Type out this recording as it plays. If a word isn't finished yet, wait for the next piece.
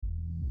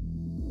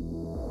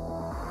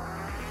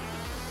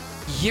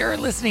You're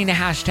listening to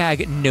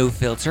hashtag No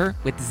Filter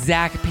with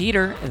Zach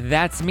Peter.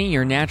 That's me,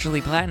 your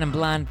naturally platinum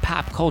blonde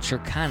pop culture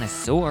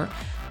connoisseur.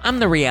 I'm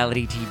the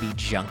reality TV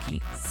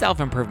junkie,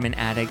 self-improvement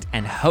addict,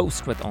 and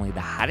host with only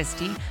the hottest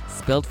tea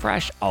spilled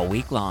fresh all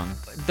week long.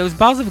 Those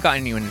balls have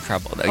gotten you into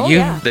trouble, though.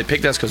 Yeah. They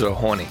picked us because we're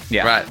horny.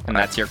 Yeah, right. And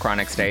that's your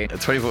chronic state.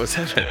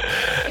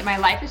 24/7. My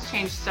life has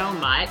changed so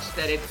much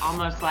that it's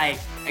almost like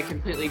a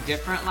completely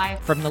different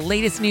life. From the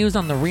latest news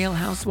on The Real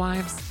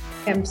Housewives,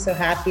 I'm so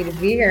happy to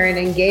be here and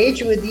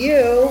engage with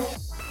you.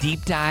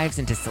 deep dives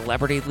into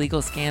celebrity legal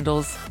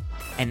scandals,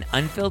 and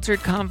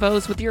unfiltered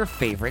convos with your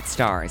favorite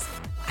stars,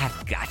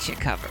 I've got you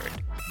covered.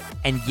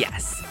 And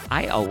yes,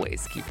 I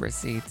always keep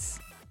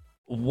receipts.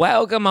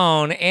 Welcome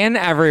on in,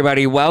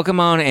 everybody. Welcome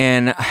on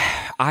in.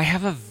 I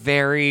have a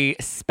very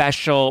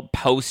special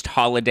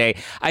post-holiday.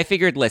 I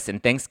figured,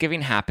 listen,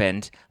 Thanksgiving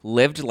happened,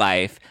 lived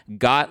life,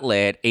 got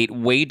lit, ate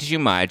way too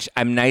much.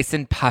 I'm nice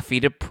and puffy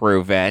to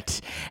prove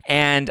it.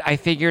 And I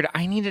figured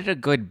I needed a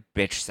good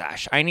bitch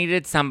sesh. I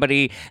needed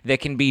somebody that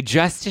can be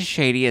just as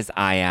shady as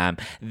I am,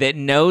 that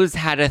knows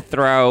how to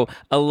throw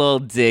a little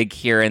dig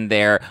here and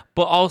there,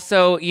 but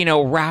also,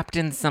 wrapped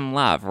in some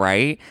love,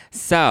 right?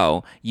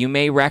 So you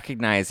may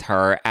recognize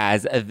her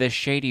as the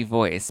shady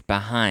voice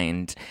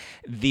behind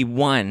the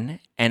one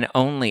and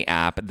only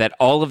app that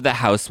all of the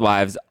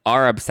housewives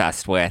are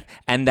obsessed with,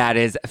 and that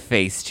is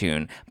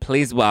Facetune.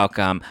 Please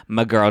welcome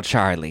my girl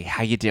Charlie.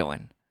 How you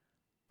doing?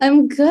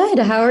 I'm good.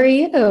 How are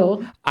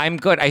you? I'm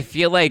good. I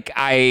feel like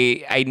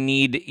I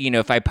need,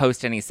 if I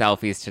post any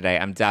selfies today,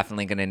 I'm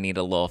definitely going to need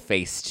a little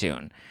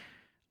Facetune.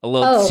 A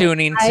little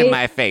tuning to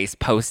my face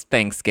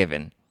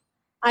post-Thanksgiving.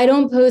 I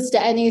don't post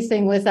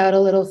anything without a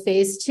little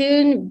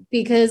Facetune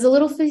because a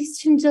little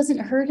Facetune doesn't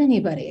hurt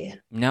anybody.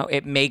 No,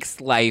 it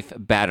makes life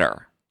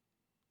better.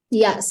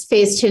 Yes,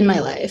 Facetune my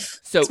life.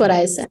 So that's what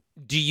I say.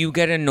 Do you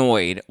get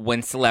annoyed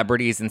when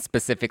celebrities and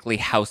specifically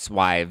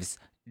housewives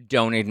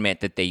don't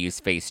admit that they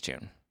use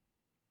Facetune?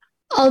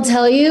 I'll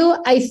tell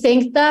you, I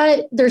think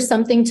that there's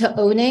something to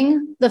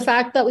owning the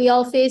fact that we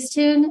all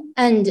Facetune,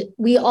 and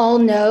we all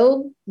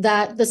know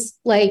that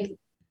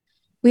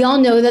we all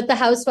know that the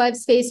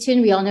housewives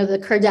Facetune. We all know the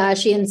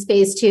Kardashians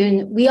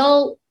Facetune. We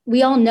all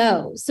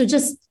know. So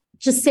just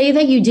say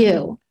that you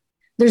do.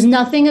 There's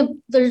nothing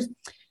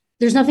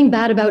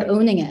bad about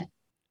owning it.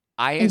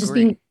 I agree. And just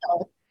being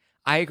real.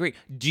 I agree.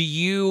 Do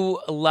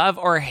you love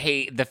or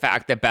hate the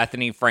fact that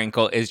Bethany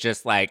Frankel is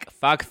just like,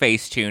 fuck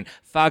Facetune,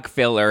 fuck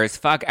fillers,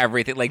 fuck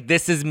everything? Like,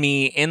 this is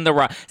me in the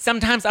raw.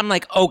 Sometimes I'm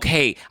like,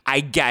 okay,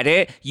 I get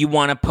it. You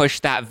want to push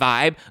that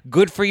vibe.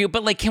 Good for you.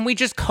 But like, can we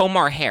just comb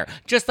our hair?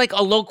 Just like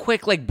a little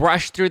quick, like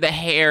brush through the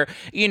hair,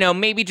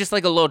 maybe just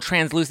like a little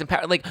translucent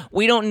powder. Like,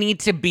 we don't need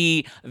to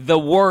be the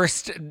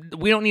worst.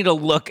 We don't need to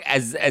look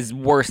as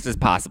worst as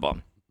possible.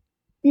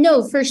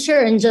 No, for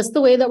sure. And just the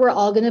way that we're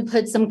all going to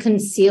put some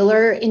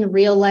concealer in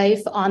real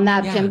life on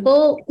that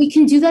pimple, we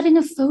can do that in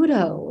a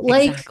photo.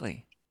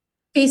 Exactly.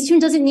 Like,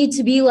 Facetune doesn't need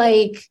to be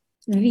like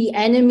the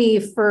enemy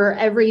for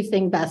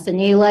everything,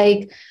 Bethany.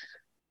 Like,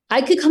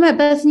 I could come at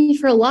Bethany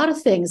for a lot of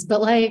things,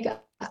 but like,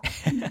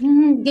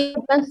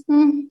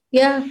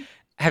 yeah.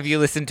 Have you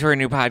listened to her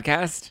new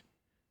podcast?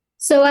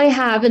 So I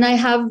have, and I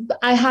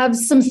have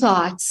some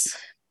thoughts.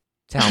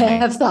 Tell me. I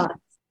have thoughts.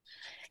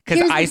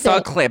 Because I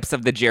saw clips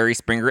of the Jerry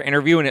Springer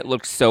interview and it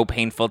looked so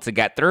painful to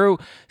get through.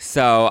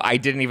 So I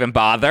didn't even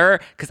bother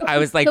because I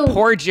was like,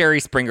 poor Jerry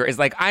Springer is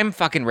like, I'm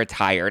fucking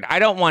retired. I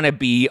don't want to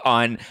be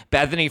on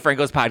Bethany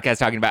Frankel's podcast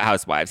talking about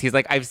housewives. He's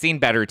like, I've seen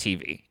better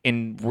TV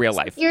in real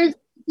life. Here's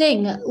the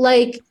thing.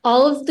 Like,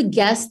 all of the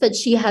guests that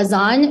she has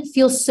on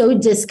feel so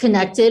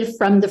disconnected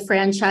from the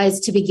franchise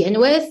to begin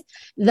with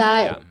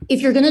that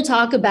if you're going to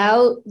talk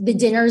about the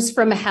dinners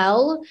from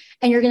hell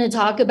and you're going to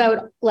talk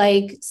about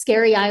like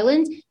Scary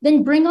Island,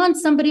 then bring on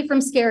somebody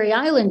from Scary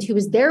Island who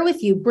was there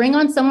with you. Bring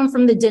on someone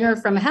from the dinner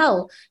from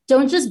hell.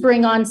 Don't just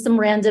bring on some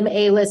random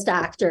A-list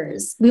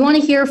actors. We want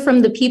to hear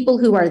from the people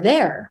who are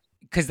there.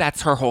 Because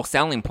that's her whole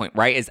selling point,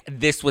 right? Is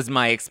this was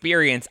my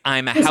experience.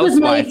 I'm a housewife. This was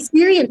my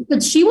experience,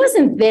 but she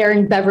wasn't there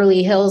in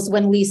Beverly Hills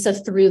when Lisa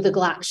threw the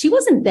glass. She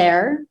wasn't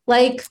there.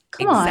 Like,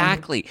 come on.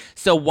 Exactly.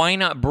 So why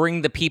not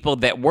bring the people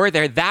that were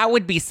there? That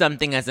would be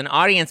something as an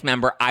audience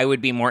member I would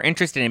be more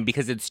interested in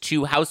because it's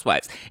two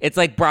housewives. It's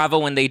like Bravo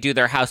when they do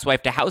their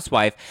housewife to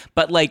housewife,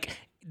 but like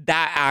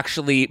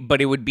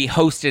but it would be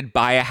hosted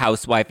by a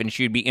housewife and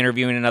she would be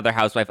interviewing another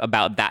housewife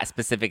about that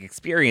specific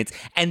experience.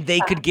 And they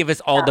could give us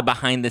all the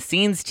behind the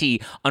scenes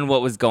tea on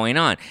what was going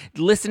on.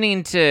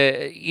 Listening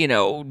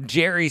to,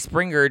 Jerry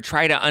Springer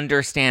try to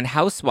understand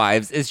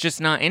housewives is just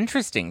not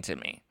interesting to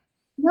me.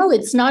 No,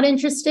 it's not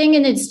interesting.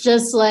 And it's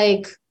just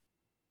like,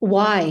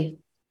 why?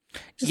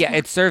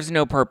 It serves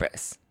no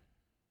purpose.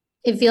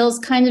 It feels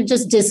kind of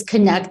just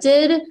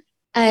disconnected.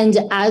 And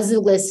as a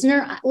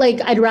listener,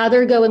 like, I'd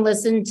rather go and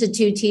listen to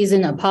Two Teas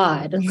in a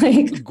Pod.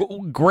 Like,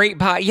 great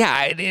pod.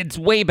 Yeah, it's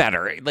way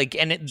better. Like,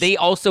 and they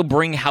also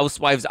bring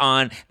housewives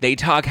on. They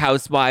talk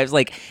housewives.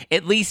 Like,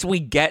 at least we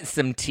get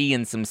some tea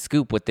and some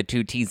scoop with the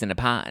Two Teas in a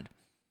Pod.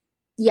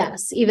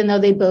 Yes, even though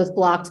they both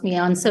blocked me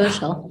on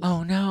social.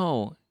 Oh,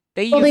 no.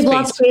 They use Well, they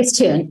blocked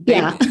Facetune.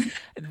 Yeah.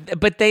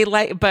 But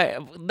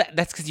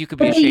that's because you could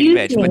be But a they shady use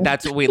bitch, me. but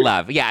that's what we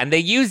love. Yeah, and they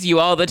use you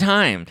all the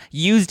time.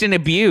 Used and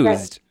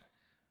abused.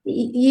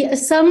 Yeah,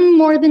 some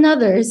more than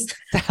others.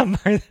 Some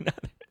more than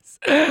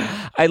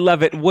others. I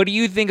love it. What do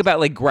you think about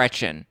like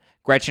Gretchen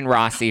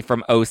Rossi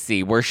from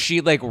OC, where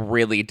she like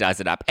really does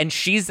it up, and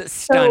she's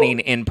stunning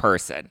in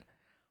person.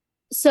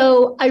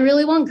 So I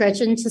really want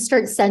Gretchen to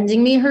start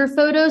sending me her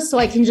photos so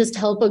I can just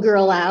help a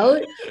girl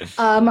out.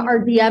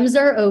 Our DMs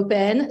are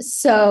open,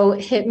 so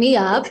hit me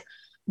up.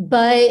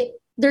 But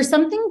there's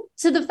something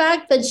to the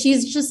fact that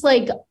she's just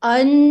like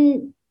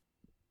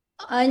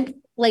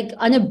like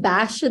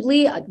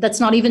unabashedly, that's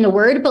not even a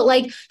word, but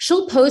like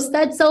she'll post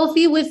that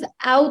selfie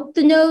without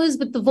the nose,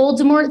 with the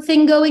Voldemort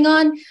thing going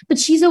on, but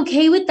she's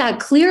okay with that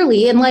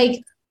clearly. And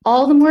like,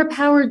 all the more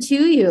power to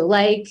you.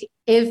 Like,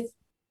 if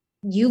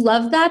you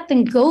love that,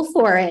 then go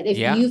for it. If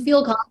you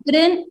feel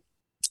confident,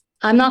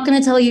 I'm not going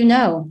to tell you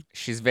no.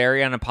 She's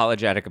very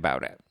unapologetic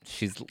about it.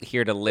 She's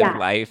here to live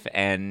life.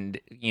 And,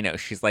 you know,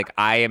 she's like,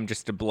 I am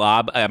just a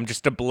blob. I'm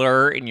just a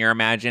blur in your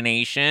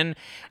imagination.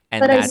 And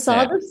but I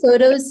saw the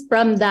photos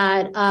from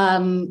that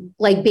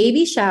like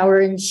baby shower,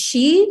 and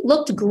she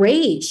looked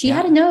great. She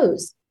had a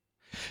nose.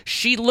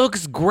 She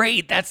looks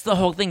great. That's the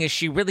whole thing, is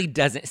she really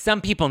doesn't. Some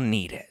people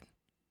need it.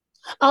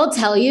 I'll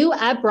tell you,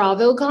 at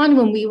BravoCon,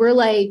 when we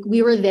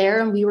were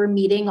there and we were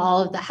meeting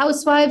all of the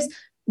housewives,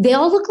 they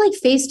all look like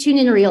Facetune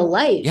in real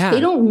life. Yeah. They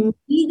don't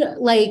need,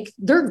 like,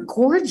 they're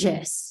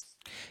gorgeous.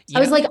 I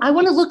was like, I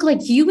want to look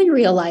like you in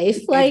real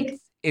life. Like,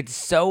 it's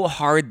so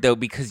hard though,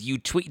 because you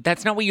tweet.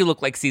 That's not what you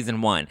look like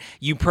season 1.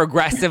 You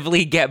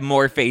progressively get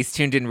more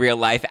Facetuned in real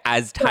life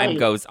as time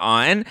goes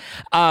on.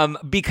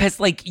 Because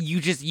like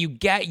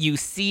you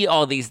see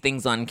all these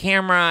things on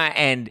camera,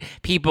 and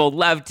people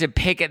love to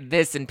pick at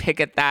this and pick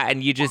at that.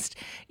 And you just,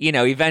 you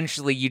know,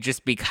 eventually you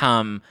just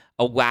become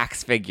a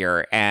wax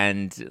figure.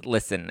 And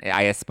listen,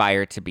 I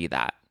aspire to be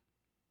that.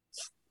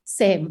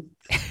 Same.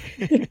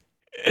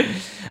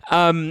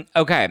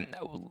 Okay.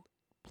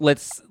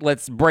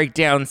 Let's break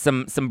down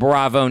some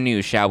Bravo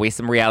news, shall we?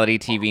 Some reality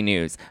TV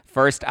news.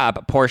 First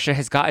up, Porsha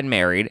has gotten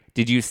married.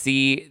 Did you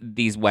see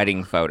these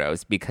wedding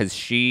photos? Because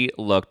she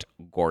looked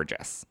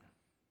gorgeous.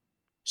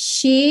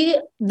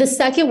 The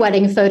second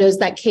wedding photos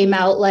that came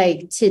out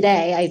like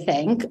today, I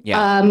think.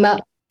 Yeah.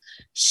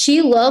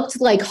 She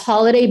looked like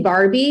Holiday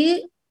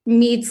Barbie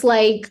meets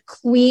like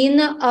Queen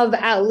of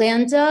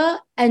Atlanta,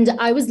 and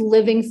I was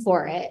living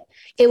for it.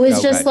 It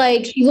was just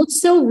like, she looked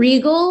so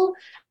regal,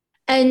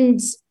 and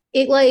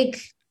it like,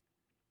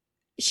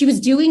 she was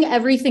doing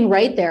everything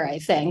right there, I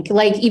think.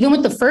 Like, even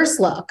with the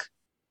first look,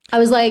 I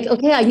was like,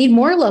 okay, I need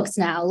more looks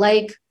now.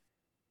 Like,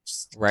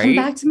 just come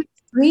back to my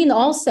screen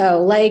also.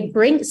 Like,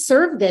 bring this.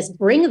 I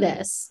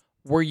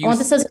want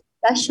this as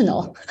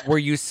professional. Were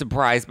you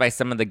surprised by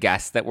some of the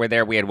guests that were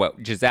there? We had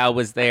Giselle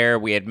was there.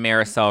 We had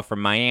Marisol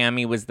from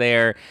Miami was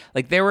there.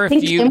 Like, there were a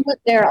few. Kim was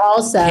there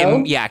also.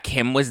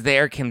 Kim was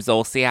there. Kim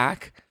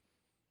Zolciak.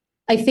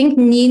 I think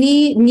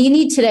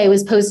Nene today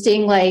was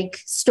posting like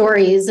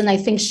stories, and I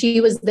think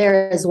she was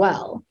there as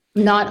well.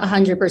 Not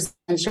 100%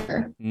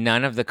 sure.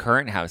 None of the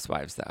current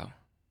housewives, though.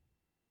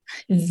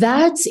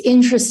 That's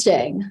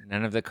interesting.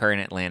 None of the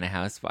current Atlanta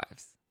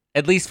housewives.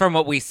 At least from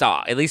what we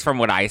saw. At least from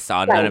what I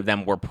saw, none of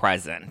them were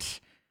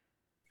present.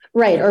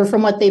 Right, or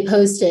from what they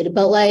posted.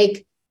 But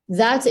like,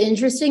 that's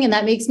interesting, and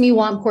that makes me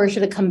want Porsha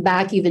to come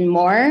back even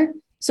more.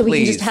 So we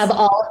can just have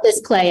all of this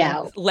play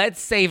out.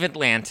 Let's save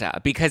Atlanta,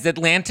 because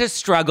Atlanta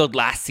struggled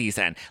last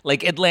season.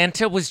 Like,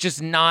 Atlanta was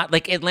just not,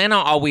 like, Atlanta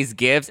always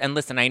gives. And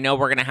listen, I know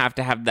we're going to have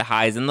the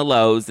highs and the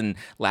lows. And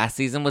last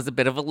season was a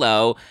bit of a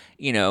low.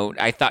 You know,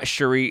 I thought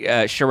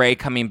Sheree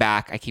coming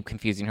back, I keep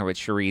confusing her with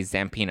Sheree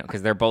Zampino,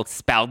 because they're both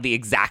spelled the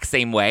exact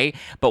same way,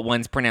 but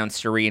one's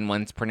pronounced Sheree and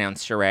one's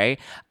pronounced Sheree.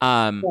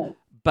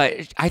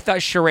 But I thought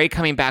Sheree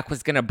coming back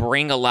was going to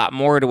bring a lot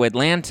more to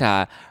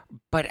Atlanta.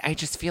 But I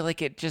just feel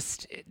like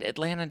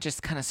Atlanta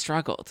just kind of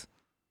struggled.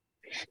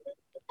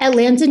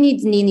 Atlanta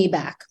needs Nene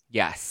back.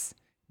 Yes.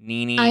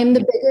 Nene. I'm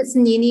the biggest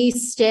Nene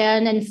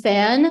stan and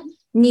fan.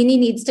 Nene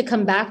needs to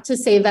come back to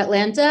save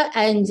Atlanta,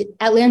 and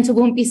Atlanta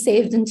won't be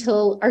saved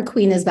until our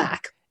queen is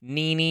back.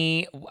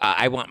 Nene,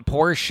 I want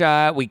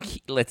Porsha.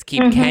 Let's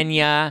keep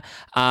Kenya.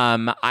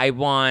 I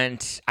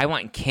want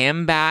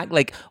Kim back.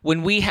 Like,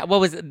 when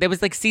there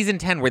was like season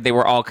 10 where they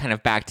were all kind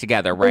of back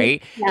together,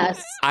 right?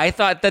 Yes. I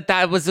thought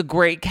that was a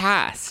great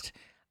cast.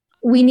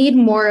 We need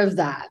more of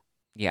that.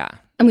 Yeah.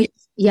 And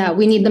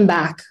we need them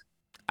back.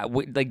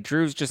 Like,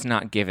 Drew's just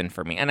not given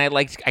for me. And I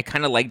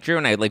kind of like Drew,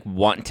 and I like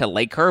want to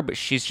like her, but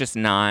she's just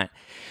not.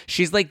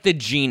 She's like the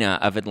Gina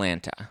of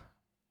Atlanta.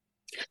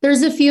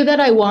 There's a few that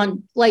I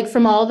want, like,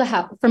 from all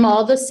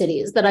the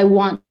cities that I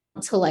want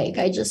to like.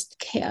 I just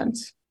can't.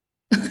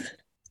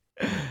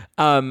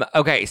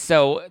 Okay,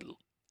 so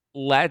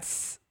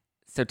let's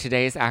So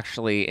today is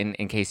actually,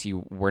 in case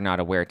you were not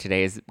aware,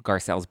 today is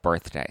Garcelle's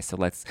birthday. So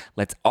let's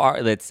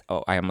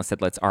I almost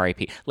said let's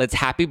RIP. Let's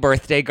happy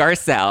birthday,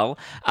 Garcelle.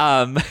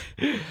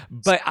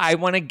 But I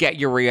want to get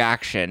your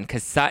reaction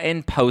because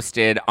Sutton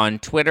posted on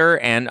Twitter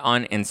and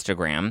on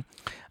Instagram.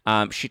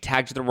 She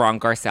tagged the wrong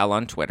Garcelle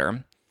on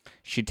Twitter.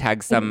 She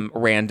tagged some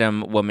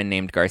random woman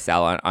named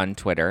Garcelle on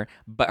Twitter,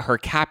 but her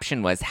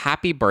caption was,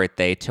 "Happy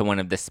birthday to one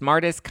of the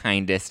smartest,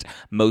 kindest,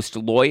 most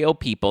loyal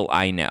people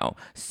I know.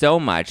 So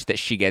much that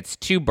she gets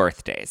 2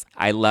 birthdays.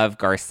 I love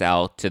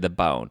Garcelle to the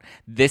bone.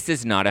 This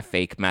is not a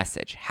fake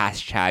message.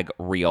 Hashtag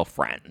real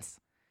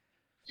friends."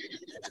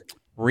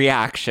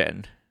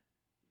 Reaction.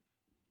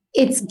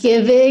 It's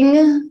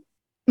giving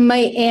my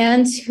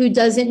aunt who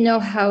doesn't know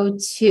how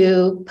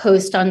to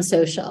post on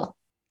social.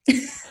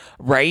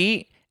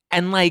 Right?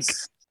 And like,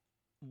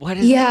 what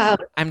is? Yeah,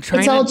 I'm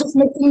trying. It's all just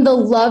missing the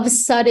love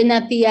Sutton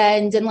at the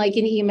end and like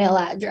an email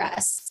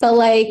address. But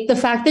like the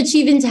fact that she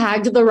even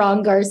tagged the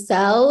wrong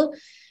Garcelle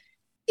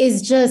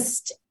is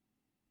just,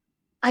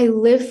 I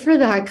live for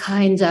that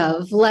kind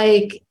of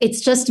like,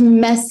 it's just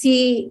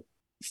messy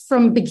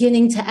from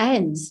beginning to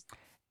end.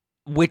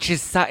 Which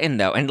is Sutton,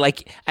 though. And,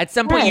 like, at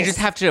some point, you just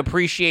have to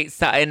appreciate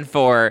Sutton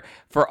for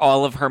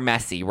all of her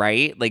messy,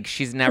 right? Like,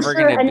 she's never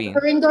going to be... And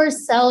her and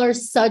Garcelle are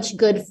such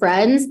good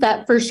friends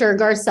that for sure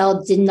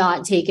Garcelle did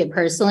not take it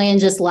personally and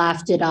just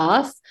laughed it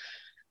off.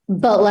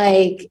 But,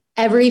 like,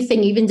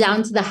 everything, even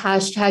down to the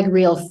hashtag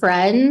real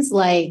friends,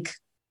 like...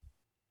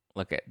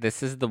 Look,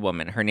 this is the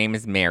woman. Her name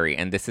is Mary,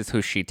 and this is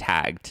who she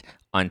tagged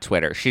on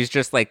Twitter. She's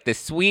just like this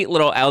sweet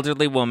little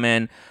elderly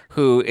woman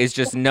who is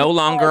just no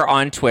longer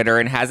on Twitter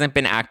and hasn't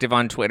been active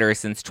on Twitter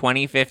since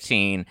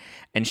 2015,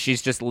 and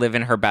she's just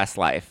living her best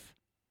life.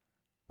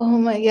 Oh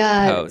my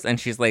God. And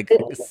she's like,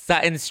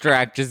 Sutton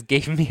Strack just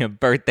gave me a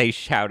birthday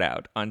shout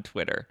out on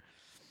Twitter.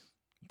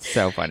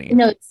 So funny.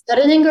 No,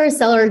 Sutton and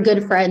Garcelle are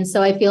good friends,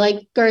 so I feel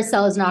like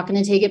Garcelle is not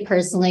going to take it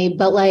personally,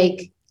 but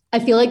like I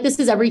feel like this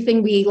is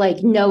everything we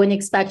like know and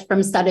expect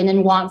from Sutton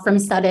and want from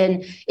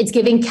Sutton. It's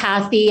giving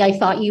Kathy, I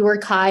thought you were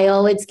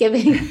Kyle. It's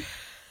giving.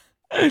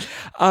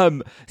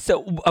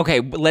 So, okay,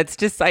 let's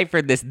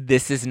decipher this.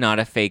 This is not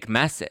a fake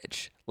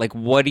message. Like,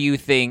 what do you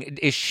think?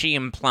 Is she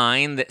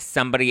implying that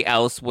somebody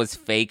else was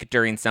fake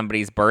during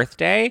somebody's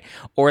birthday?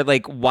 Or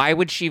like, why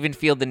would she even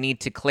feel the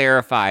need to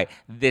clarify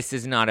this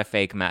is not a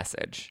fake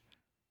message?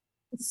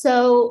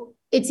 So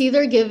it's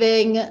either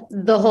giving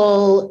the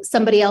whole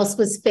somebody else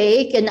was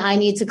fake and I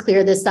need to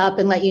clear this up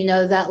and let you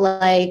know that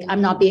like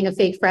I'm not being a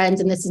fake friend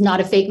and this is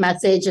not a fake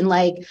message. And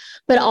like,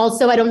 but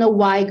also I don't know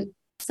why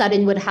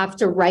Sutton would have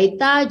to write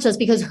that just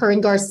because her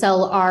and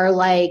Garcelle are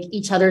like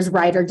each other's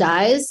ride or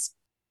dies.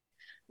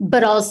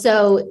 But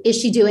also, is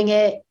she doing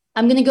it?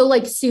 I'm going to go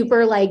like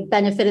super like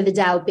benefit of the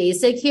doubt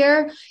basic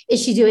here.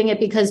 Is she doing it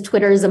because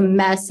Twitter is a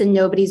mess and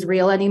nobody's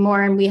real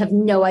anymore and we have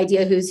no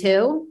idea who's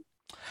who?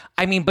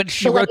 I mean, but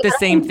she wrote the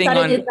same thing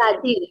on.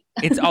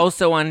 It's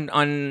also on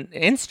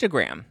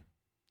Instagram.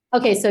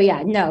 Okay, so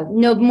yeah,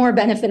 no more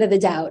benefit of the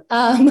doubt.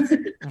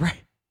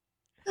 Right.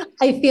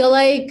 I feel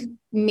like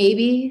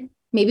maybe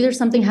there's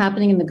something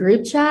happening in the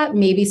group chat.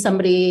 Maybe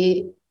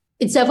somebody.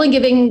 It's definitely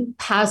giving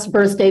past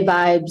birthday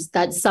vibes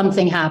that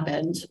something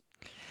happened.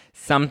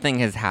 Something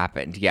has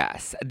happened,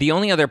 yes. The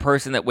only other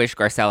person that wished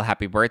Garcelle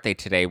happy birthday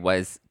today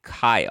was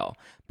Kyle.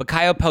 But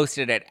Kyle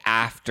posted it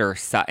after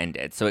Sutton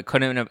did. So it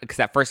couldn't have, because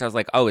at first I was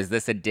like, oh, is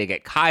this a dig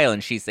at Kyle?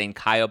 And she's saying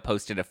Kyle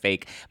posted a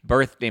fake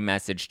birthday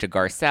message to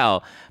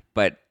Garcelle.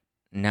 But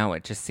no,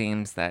 it just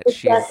seems that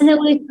It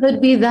definitely could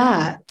be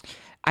that.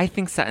 I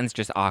think Sutton's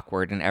just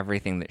awkward in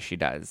everything that she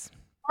does.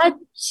 That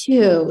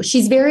too.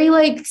 She's very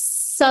like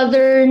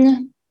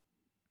Southern.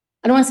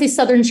 I don't want to say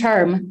Southern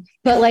charm,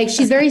 but like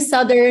she's very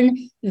Southern,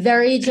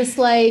 very just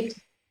like,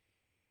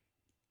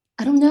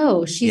 I don't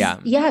know. She's a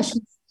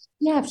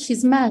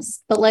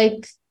mess, but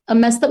like a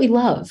mess that we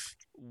love.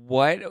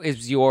 What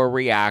is your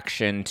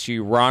reaction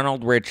to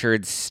Ronald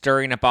Richards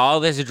stirring up all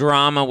this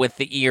drama with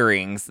the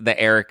earrings that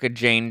Erica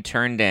Jane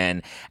turned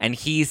in? And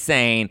he's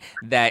saying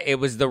that it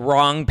was the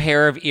wrong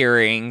pair of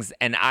earrings.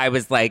 And I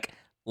was like,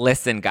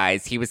 listen,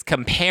 guys, he was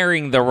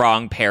comparing the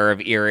wrong pair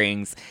of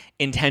earrings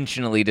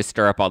intentionally to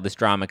stir up all this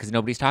drama because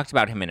nobody's talked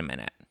about him in a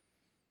minute.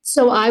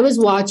 So I was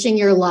watching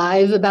your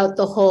live about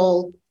the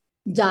whole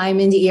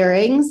diamond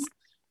earrings.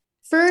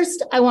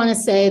 First, I want to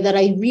say that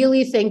I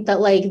really think that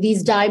like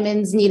these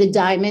diamonds need a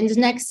diamond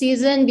next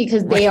season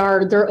because they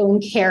are their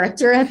own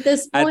character at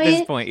this point. At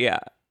this point, yeah.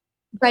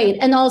 Right.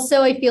 And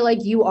also I feel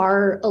like you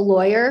are a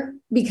lawyer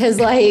because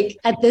like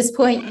at this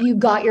point you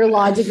got your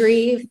law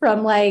degree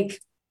from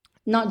like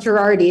not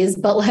Girardi's,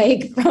 but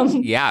like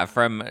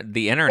from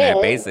the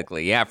internet,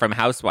 basically. Yeah, from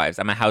Housewives.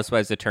 I'm a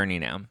Housewives attorney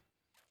now.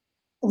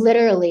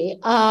 Literally.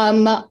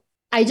 I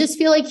just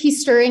feel like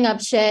he's stirring up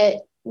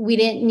shit. We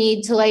didn't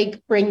need to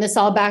like bring this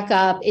all back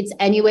up. It's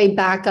anyway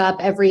back up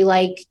every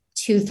like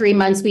 2-3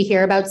 months. We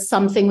hear about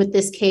something with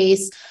this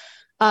case.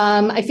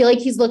 I feel like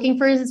he's looking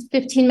for his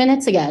 15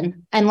 minutes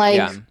again. And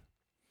like,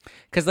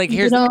 Because, like,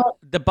 here's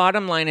the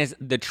bottom line is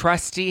the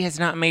trustee has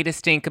not made a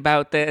stink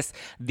about this.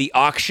 The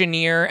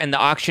auctioneer and the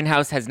auction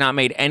house has not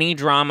made any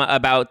drama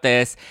about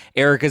this.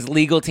 Erika's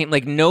legal team,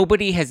 like,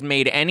 nobody has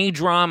made any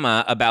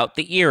drama about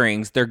the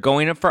earrings. They're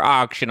going up for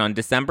auction on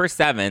December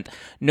 7th.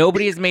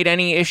 Nobody has made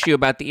any issue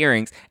about the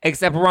earrings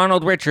except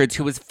Ronald Richards,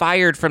 who was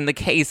fired from the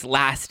case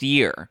last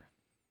year.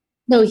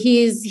 No,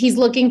 he's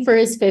looking for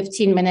his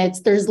 15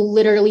 minutes. There's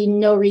literally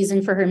no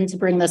reason for him to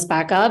bring this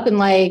back up. And,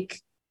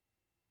 like,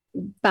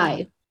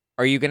 bye.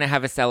 Are you going to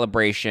have a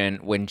celebration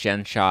when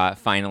Jen Shah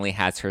finally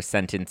has her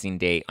sentencing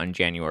date on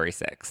January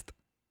 6th?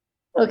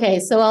 Okay,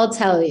 so I'll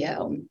tell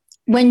you.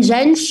 When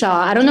Jen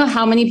Shah, I don't know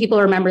how many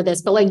people remember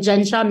this, but, like,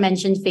 Jen Shah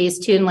mentioned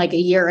Facetune like a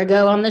year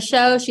ago on the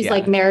show. She's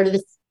like,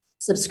 Meredith's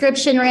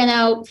subscription ran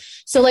out.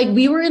 So, like,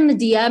 we were in the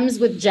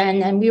DMs with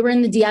Jen and we were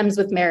in the DMs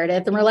with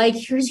Meredith, and we're like,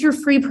 here's your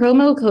free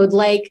promo code.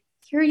 Like,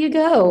 here you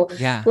go.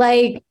 Yeah.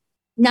 Like,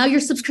 now your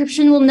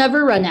subscription will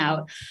never run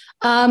out.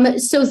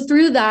 So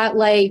through that,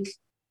 like,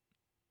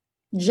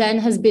 Jen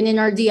has been in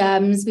our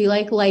DMs. We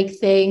like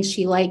things.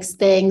 She likes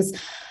things.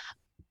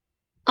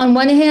 On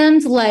one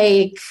hand,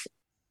 like,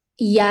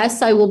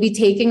 yes, I will be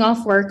taking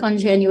off work on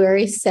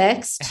January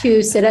 6th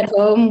to sit at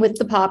home with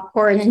the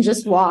popcorn and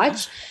just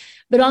watch.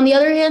 But on the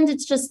other hand,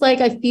 it's just like,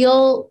 I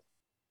feel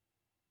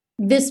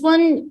this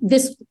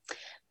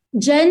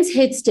Jen's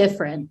hits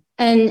different.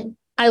 And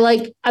I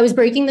was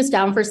breaking this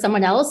down for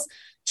someone else.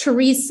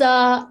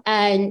 Teresa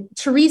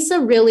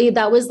really,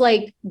 that was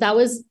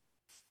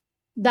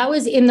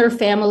in their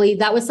family.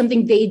 That was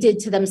something they did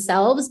to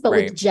themselves. But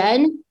with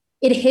Jen,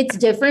 it hits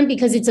different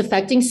because it's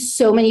affecting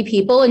so many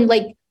people. And,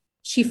 like,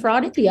 she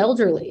frauded the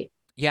elderly.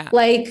 Yeah.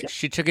 Like,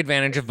 she took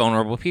advantage of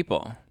vulnerable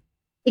people.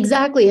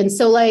 Exactly. And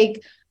so,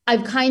 like,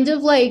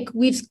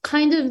 we've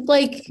kind of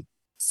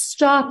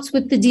stopped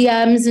with the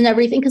DMs and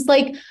everything. Cause,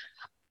 like,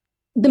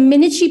 the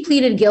minute she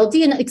pleaded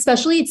guilty, and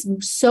especially it's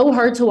so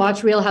hard to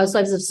watch Real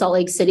Housewives of Salt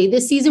Lake City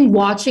this season,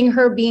 watching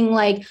her being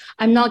like,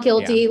 I'm not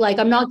guilty. Like,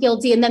 I'm not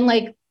guilty. And then,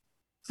 like,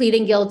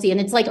 pleading guilty.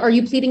 And it's like, are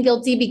you pleading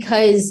guilty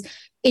because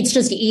it's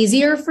just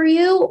easier for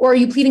you? Or are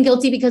you pleading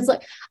guilty because,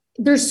 like,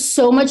 there's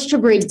so much to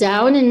break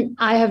down and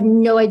I have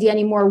no idea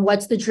anymore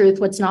what's the truth,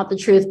 what's not the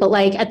truth. But,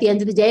 like, at the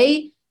end of the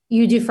day,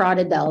 you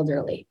defrauded the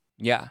elderly.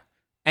 Yeah.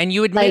 And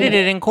you admitted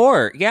it in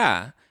court.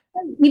 Yeah.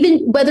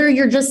 Even whether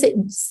you're just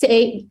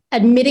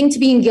admitting to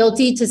being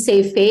guilty to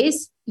save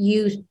face,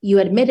 you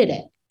admitted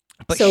it.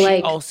 But so, she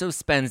like, also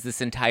spends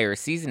this entire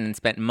season and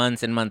spent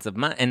months and months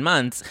and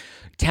months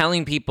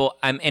telling people,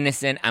 I'm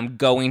innocent. I'm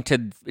going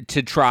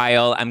to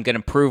trial. I'm going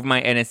to prove my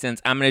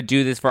innocence. I'm going to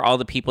do this for all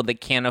the people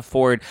that can't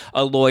afford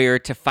a lawyer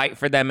to fight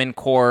for them in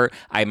court.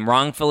 I'm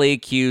wrongfully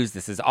accused.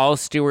 This is all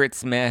Stuart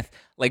Smith.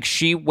 Like,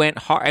 she went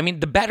hard. I mean,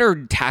 the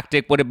better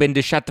tactic would have been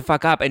to shut the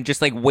fuck up and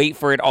just, like, wait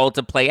for it all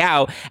to play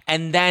out.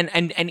 And then,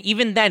 and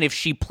even then, if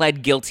she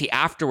pled guilty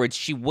afterwards,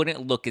 she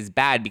wouldn't look as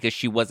bad because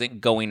she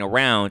wasn't going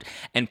around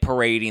and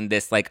parading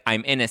this, like,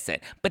 I'm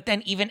innocent. But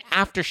then even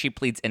after she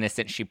pleads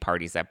innocent, she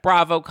parties at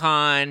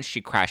BravoCon. She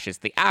crashes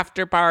the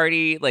after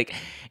party. Like,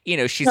 you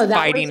know, she's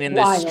fighting in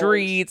the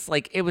streets.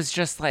 Like, it was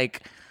just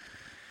like...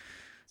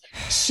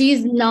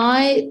 She's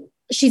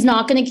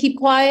not going to keep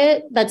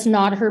quiet. That's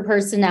not her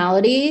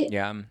personality.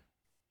 Yeah.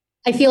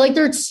 I feel like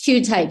there's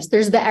two types.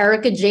 There's the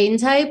Erika Jayne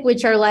type,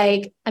 which are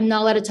like, I'm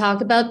not allowed to talk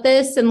about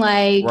this and,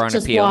 like, we're on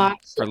just appeal watch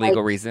for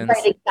legal reasons.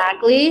 Right,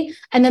 exactly.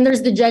 And then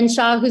there's the Jen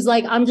Shah who's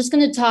like, I'm just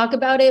going to talk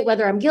about it,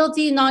 whether I'm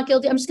guilty, not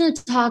guilty. I'm just going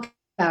to talk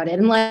about it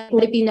and, like,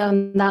 let it be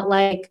known that,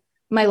 like,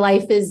 my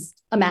life is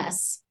a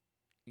mess.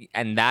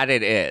 And that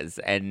it is.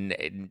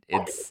 And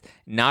it's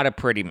not a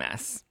pretty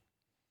mess.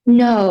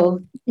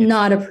 No,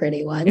 not a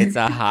pretty one. It's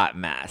a hot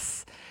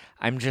mess.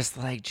 I'm just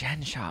like,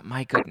 Jen Shah,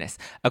 my goodness.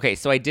 Okay,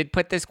 so I did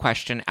put this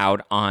question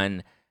out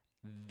on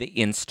the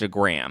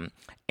Instagram,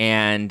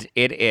 and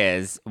it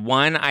is,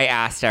 one, I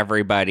asked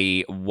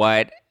everybody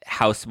what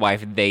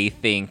housewife they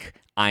think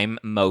I'm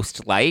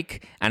most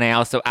like, and I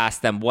also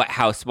asked them what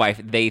housewife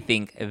they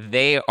think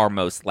they are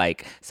most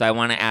like. So I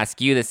want to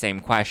ask you the same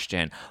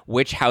question.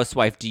 Which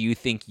housewife do you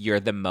think you're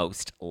the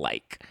most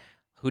like?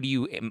 Who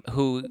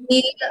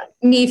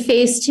Me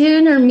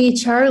Facetune or me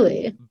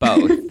Charlie?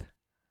 Both.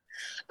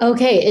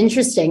 Okay,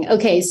 interesting.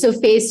 Okay, so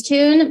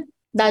Facetune,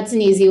 that's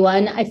an easy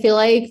one. I feel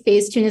like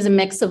Facetune is a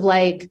mix of,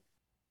 like,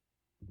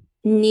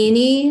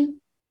 Nene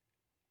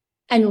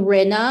and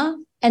Rinna,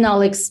 and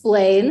I'll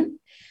explain.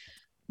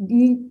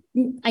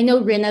 I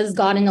know Rinna's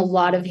gotten a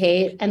lot of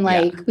hate, and,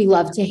 like, we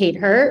love to hate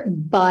her,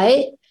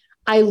 but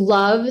I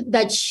love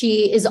that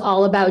she is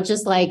all about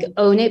just, like,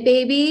 own it,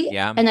 baby.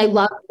 Yeah. And I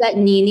love that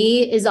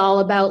Nene is all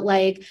about,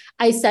 like,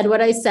 I said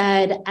what I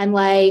said, and,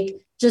 like,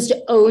 just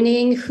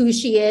owning who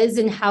she is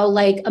and how,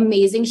 like,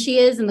 amazing she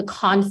is and the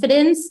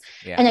confidence.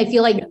 Yeah. And I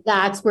feel like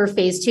that's where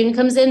Facetune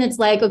comes in. It's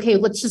like, okay,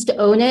 let's just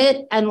own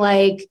it and,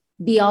 like,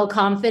 be all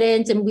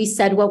confident. And we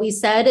said what we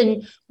said.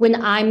 And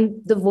when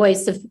I'm the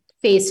voice of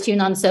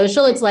Facetune on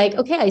social, it's like,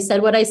 okay, I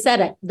said what I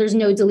said. There's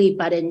no delete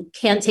button.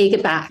 Can't take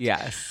it back.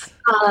 Yes.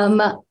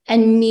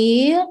 And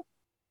me,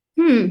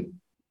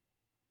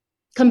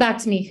 come back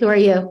to me. Who are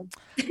you?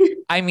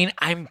 I mean,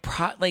 I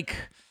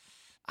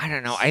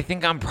don't know. I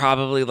think I'm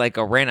probably like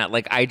a Rinna.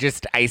 Like I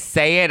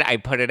say it, I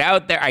put it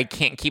out there. I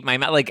can't keep my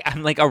mouth. Like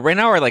I'm like a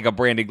Rinna or like a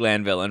Brandi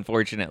Glanville.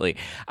 Unfortunately,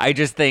 I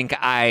just think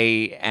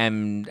I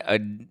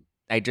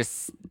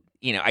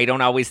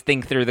don't always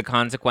think through the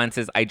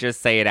consequences. I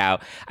just say it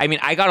out. I mean,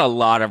 I got a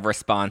lot of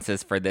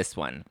responses for this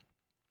one.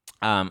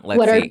 Let's see.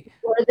 What are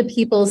the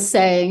people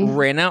saying?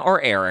 Rinna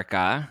or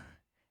Erika?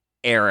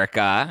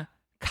 Erika.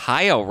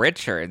 Kyle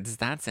Richards.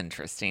 That's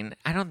interesting.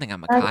 I don't think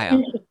I'm a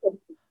Kyle.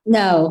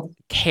 No.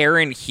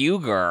 Karen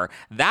Huger.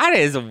 That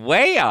is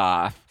way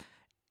off.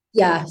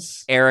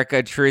 Yes.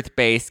 Erika,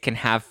 truth-based, can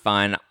have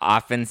fun,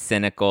 often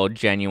cynical,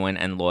 genuine,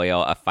 and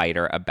loyal, a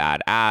fighter, a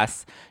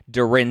badass.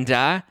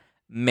 Dorinda,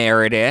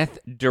 Meredith,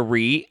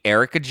 Dorit,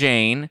 Erika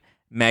Jane,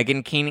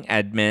 Megan King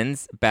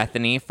Edmonds,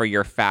 Bethany for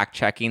your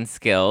fact-checking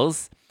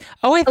skills.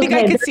 Oh, I think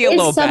I could see a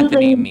little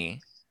Bethany in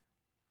me.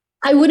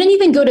 I wouldn't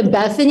even go to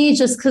Bethany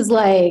just because,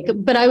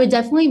 but I would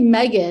definitely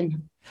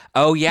Megan.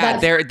 Oh yeah,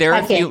 there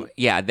are a few.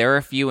 Yeah, there are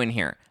a few in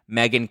here.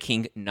 Megan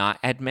King, not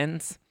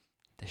Edmonds.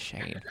 The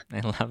shade, I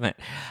love it.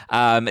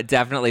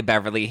 Definitely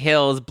Beverly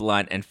Hills,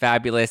 Blunt and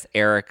Fabulous.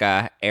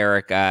 Erika,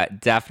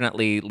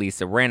 definitely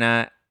Lisa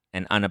Rinna,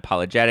 and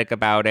unapologetic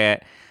about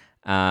it.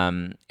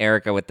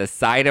 Erika with the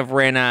side of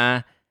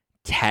Rinna.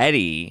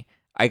 Teddy,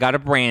 I got a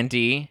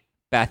Brandi,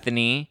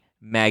 Bethany,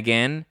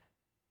 Megan,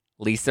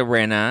 Lisa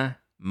Rinna,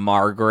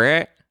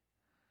 Margaret.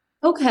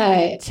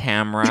 Okay.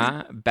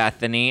 Tamra,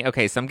 Bethany.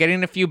 Okay, so I'm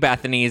getting a few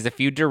Bethany's, a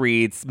few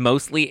Dorits,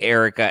 mostly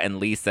Erika and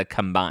Lisa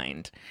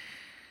combined.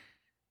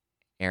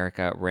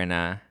 Erika,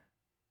 Rinna.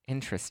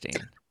 Interesting.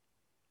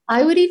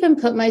 I would even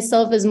put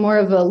myself as more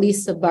of a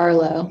Lisa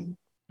Barlow.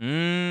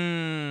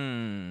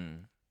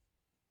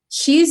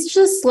 She's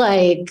just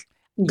like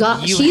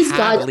God. She's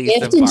God's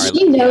gift, and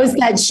she knows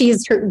that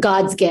she's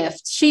God's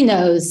gift. She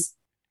knows.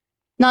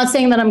 Not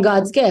saying that I'm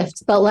God's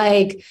gift, but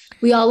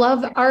we all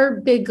love our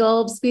big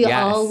gulps. We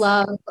all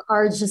love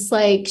our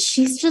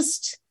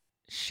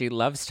she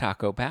loves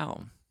Taco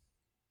Bell.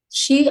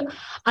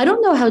 I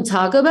don't know how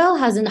Taco Bell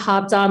hasn't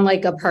hopped on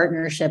a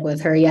partnership with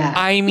her yet.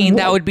 I mean,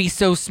 that would be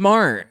so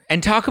smart.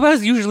 And Taco Bell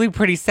is usually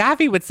pretty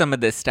savvy with some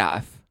of this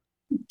stuff.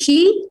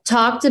 She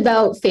talked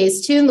about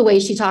Facetune the way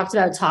she talked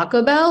about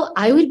Taco Bell.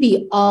 I would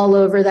be all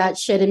over that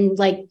shit. And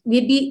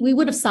we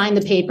would have signed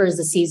the papers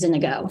a season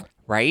ago.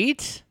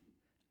 Right?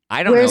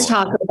 I don't know. Where's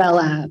Taco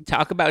Bell at?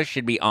 Taco Bell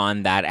should be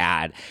on that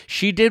ad.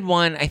 She did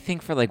one, I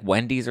think, for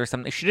Wendy's or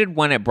something. She did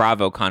one at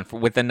BravoCon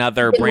with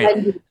another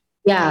brand. Wendy's.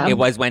 Yeah. It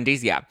was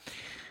Wendy's, yeah.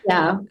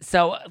 Yeah.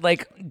 So,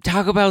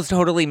 Taco Bell's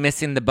totally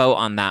missing the boat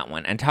on that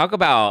one. And Taco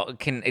Bell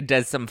it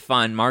does some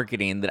fun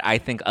marketing that I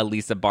think a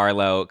Lisa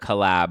Barlow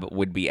collab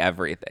would be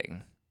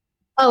everything.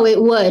 Oh,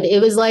 it would.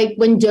 It was like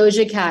when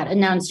Doja Cat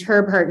announced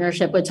her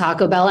partnership with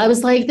Taco Bell. I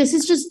was like, this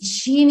is just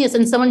genius.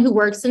 And someone who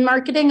works in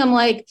marketing, I'm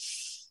like,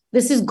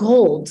 this is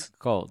gold.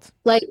 Gold.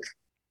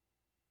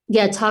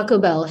 Yeah, Taco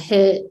Bell.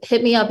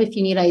 Hit me up if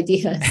you need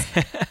ideas.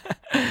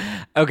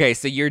 Okay,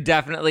 so you're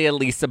definitely a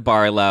Lisa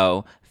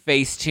Barlow.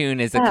 Facetune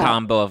is a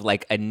combo of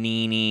a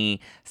Nene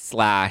 /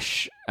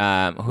 Rinna.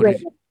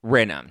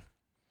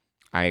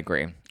 I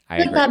agree. I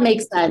think that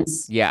makes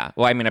sense. Yeah.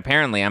 Well, I mean,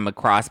 apparently I'm a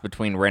cross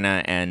between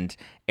Rinna and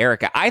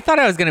Erika. I thought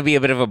I was going to be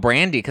a bit of a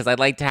Brandi because I'd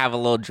like to have a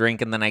little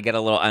drink and then I get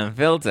a little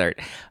unfiltered.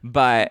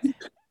 But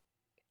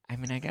I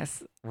mean, I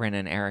guess Rinna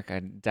and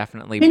Erika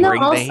definitely bring the heat.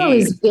 Rinna also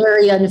is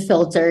very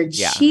unfiltered.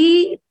 Yeah.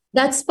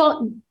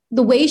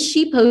 The way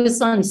she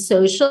posts on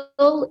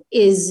social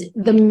is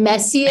the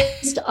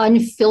messiest,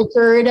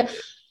 unfiltered.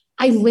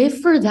 I live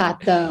for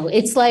that, though.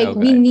 It's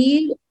we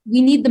need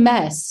the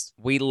mess.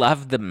 We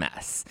love the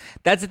mess.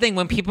 That's the thing.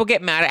 When people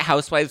get mad at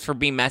housewives for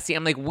being messy,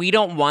 I'm like, we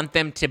don't want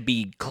them to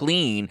be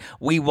clean.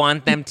 We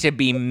want them to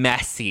be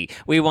messy.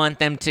 We want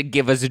them to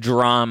give us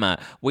drama.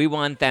 We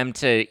want them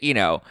to,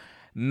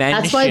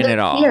 mention it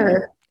all.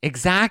 Here.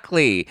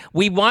 Exactly.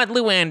 We want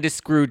Luann to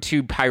screw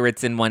 2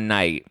 pirates in one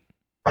night.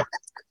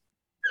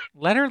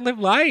 Let her live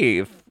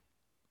life.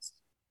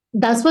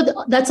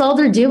 That's all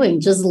they're doing.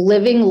 Just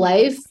living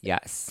life.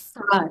 Yes.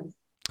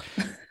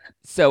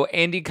 So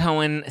Andy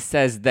Cohen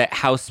says that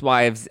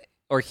Housewives,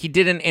 or he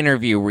did an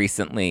interview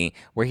recently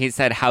where he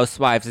said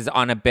Housewives is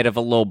on a bit of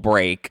a little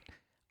break.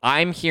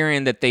 I'm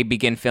hearing that they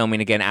begin filming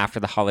again after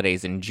the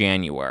holidays in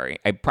January.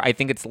 I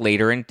think it's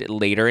later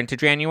into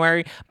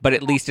January, but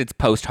at least it's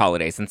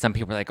post-holidays. And some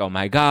people are like, oh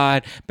my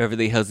God,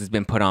 Beverly Hills has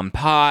been put on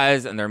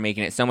pause and they're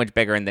making it so much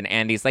bigger. And then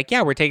Andy's like,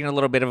 yeah, we're taking a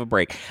little bit of a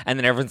break. And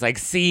then everyone's like,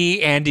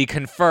 see, Andy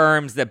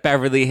confirms that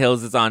Beverly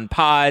Hills is on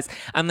pause.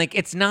 I'm like,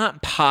 it's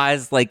not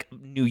pause like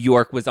New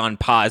York was on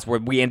pause where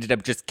we ended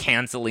up just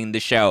canceling the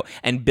show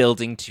and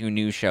building 2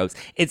 new shows.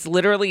 It's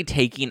literally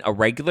taking a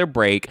regular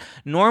break.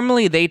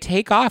 Normally they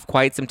take off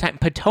quite some time.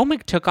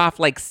 Potomac took off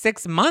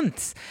 6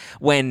 months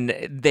when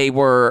they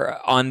were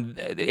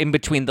in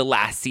between the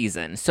last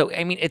season. So,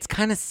 I mean, it's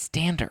kind of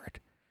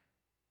standard.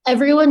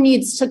 Everyone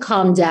needs to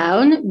calm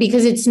down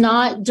because it's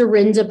not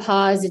Dorinda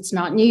pause. It's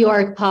not New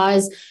York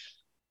pause.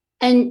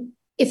 And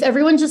if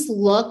everyone just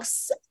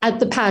looks at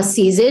the past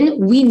season,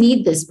 we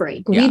need this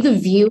break. Yeah. We, the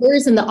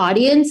viewers and the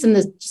audience and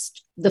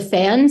the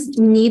fans,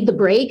 need the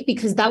break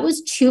because that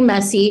was too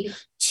messy,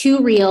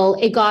 too real.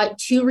 It got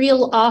too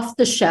real off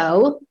the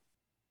show.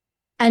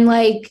 And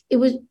like, it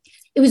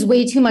was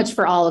way too much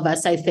for all of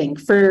us, I think,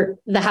 for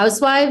the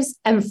housewives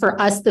and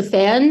for us, the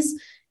fans.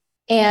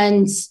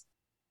 And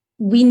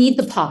we need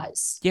the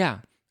pause. Yeah.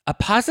 A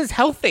pause is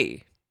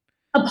healthy.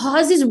 A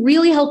pause is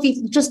really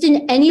healthy just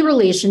in any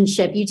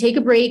relationship. You take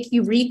a break,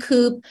 you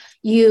recoup,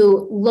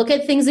 you look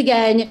at things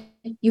again,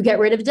 you get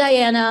rid of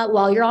Diana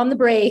while you're on the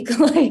break.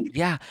 Like,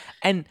 yeah.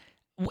 And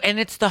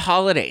it's the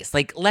holidays.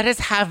 Like, let us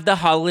have the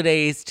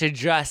holidays to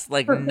just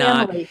like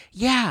not family.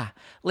 Yeah.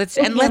 Let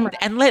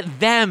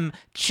them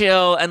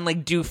chill and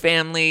like do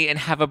family and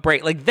have a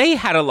break. Like, they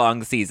had a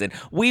long season.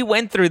 We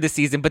went through the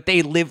season, but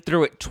they lived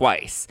through it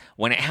twice,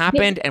 when it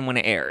happened and when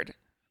it aired.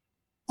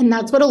 And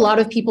that's what a lot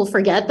of people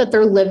forget, that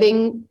they're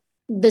living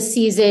the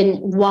season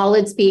while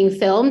it's being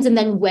filmed and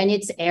then when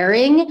it's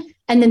airing,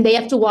 and then they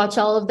have to watch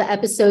all of the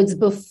episodes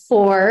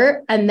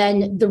before and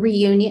then the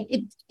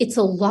reunion. It's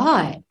a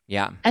lot.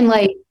 Yeah. And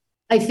like,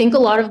 I think a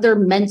lot of their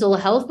mental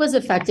health was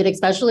affected,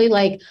 especially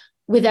like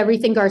with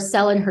everything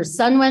Garcelle and her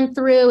son went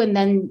through, and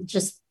then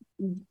just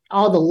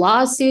all the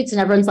lawsuits, and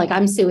everyone's like,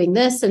 I'm suing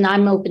this and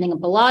I'm opening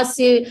up a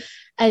lawsuit.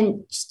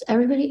 And just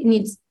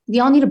we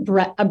all need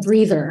a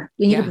breather.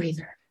 We need a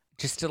breather.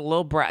 Just a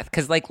little breath.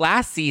 Because like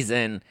last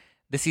season,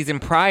 the season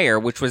prior,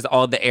 which was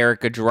all the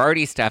Erica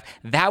Girardi stuff,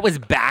 that was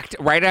backed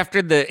right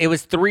after it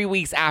was 3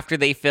 weeks after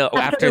they filmed,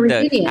 after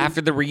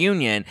the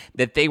reunion,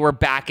 that they were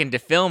back into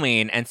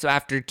filming. And so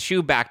after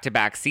 2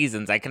 back-to-back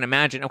seasons, I can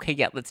imagine, okay,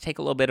 yeah, let's take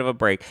a little bit of a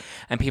break.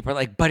 And people are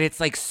like, but it's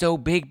like so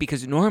big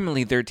because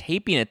normally they're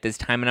taping at this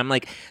time. And I'm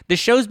like, the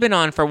show's been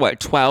on for what,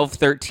 12,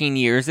 13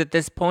 years at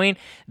this point?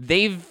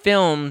 They've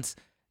filmed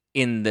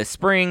in the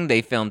spring,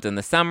 they filmed in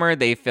the summer,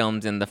 they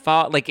filmed in the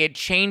fall. Like, it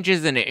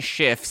changes and it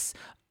shifts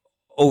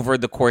over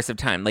the course of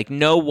time. Like,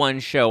 no one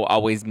show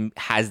always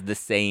has the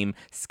same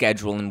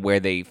schedule and where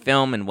they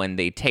film and when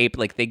they tape.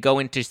 Like, they go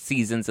into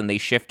seasons and they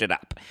shift it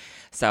up.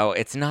 So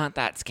it's not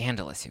that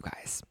scandalous, you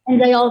guys.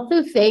 And I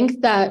also think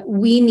that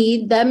we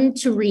need them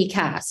to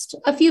recast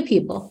a few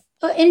people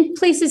in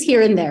places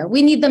here and there.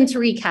 We need them to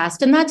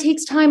recast, and that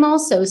takes time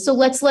also. So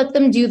let's let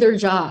them do their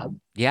job.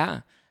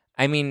 Yeah.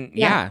 I mean,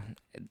 yeah.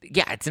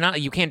 It's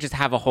not, you can't just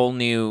have a whole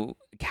new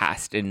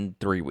cast in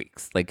 3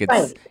 weeks. Like, it's,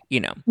 right.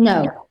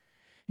 No.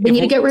 We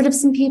need to get rid of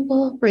some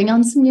people, bring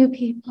on some new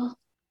people.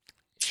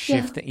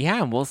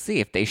 We'll see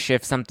if they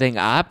shift something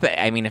up.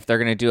 I mean, if they're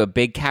going to do a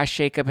big cast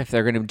shakeup, if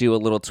they're going to do a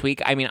little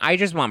tweak. I mean, I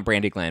just want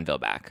Brandi Glanville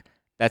back.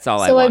 That's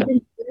all I want. So I've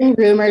been hearing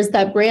rumors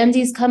that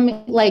Brandi's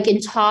coming, like,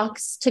 in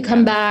talks to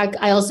come back.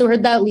 I also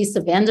heard that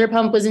Lisa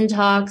Vanderpump was in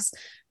talks.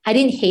 I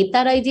didn't hate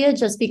that idea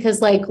just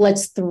because, like,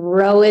 let's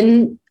throw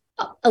in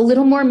a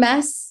little more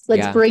mess.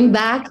 Let's bring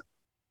back.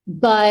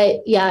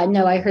 But yeah,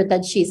 no, I heard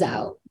that she's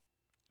out.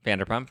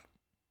 Vanderpump?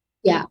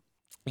 Yeah.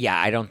 Yeah,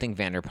 I don't think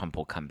Vanderpump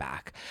will come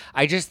back.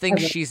 I just think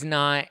she's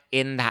not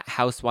in that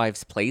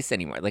housewife's place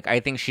anymore. Like, I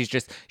think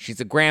she's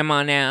a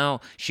grandma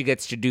now. She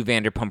gets to do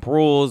Vanderpump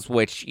Rules,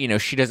 which,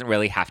 she doesn't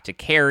really have to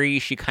carry.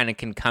 She kind of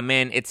can come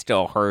in. It's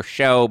still her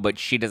show, but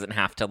she doesn't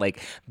have to, like,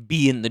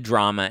 be in the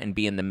drama and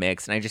be in the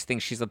mix. And I just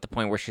think she's at the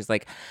point where she's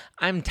like,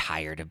 I'm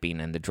tired of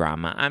being in the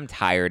drama. I'm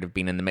tired of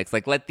being in the mix.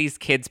 Like, let these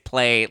kids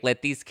play.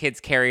 Let these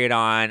kids carry it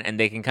on, and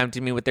they can come to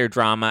me with their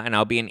drama, and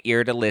I'll be an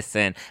ear to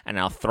listen, and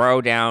I'll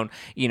throw down,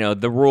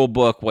 the rule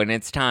book when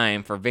it's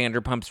time for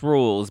Vanderpump's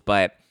Rules.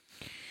 But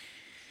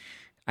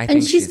I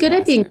think she's good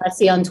at being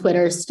messy on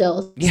Twitter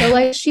still. Yeah. So,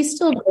 like, she's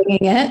still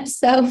bringing it.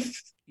 So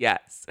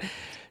yes.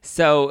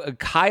 So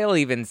Kyle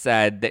even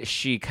said that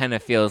she kind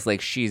of feels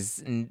like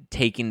she's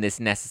taking this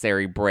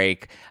necessary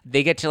break.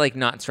 They get to, like,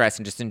 not stress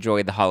and just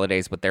enjoy the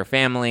holidays with their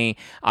family.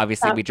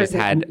 Obviously, we just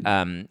had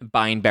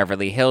Buying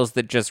Beverly Hills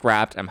that just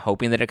wrapped. I'm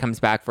hoping that it comes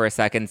back for a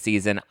second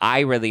season. I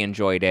really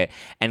enjoyed it.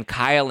 And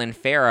Kyle and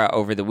Farrah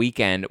over the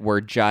weekend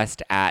were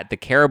just at the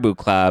Caribou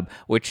Club,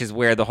 which is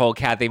where the whole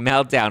Kathy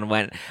meltdown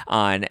went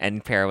on.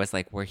 And Farrah was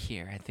like, we're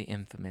here at the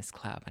infamous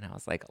club. And I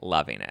was like,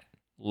 loving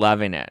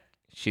it.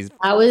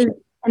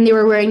 And they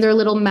were wearing their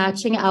little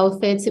matching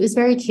outfits. It was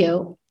very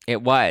cute.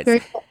 It was.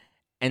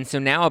 And so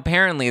now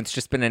apparently it's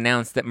just been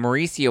announced that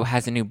Mauricio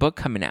has a new book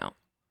coming out.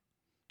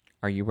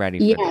 Are you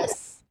ready for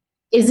this?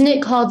 Isn't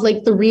it called,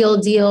 like, The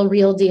Real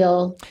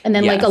Deal? And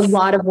then like a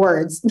lot of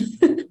words.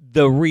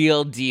 The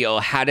Real Deal: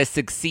 How to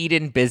Succeed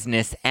in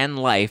Business and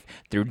Life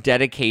Through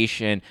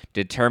Dedication,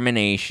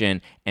 Determination,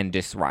 and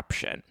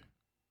Disruption.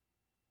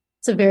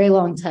 It's a very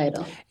long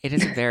title. It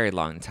is a very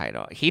long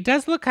title. He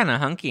does look kind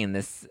of hunky in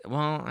this.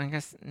 Well, I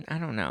guess, I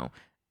don't know.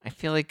 I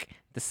feel like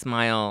the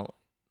smile,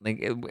 like,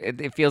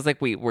 it feels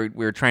like we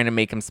were trying to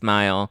make him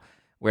smile.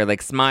 We're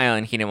like, smile,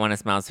 and he didn't want to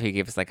smile, so he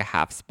gave us like a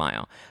half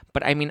smile.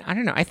 But I mean, I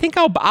don't know. I think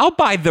I'll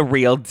buy The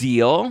Real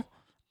Deal.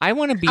 I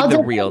want to be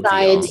the real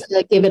deal.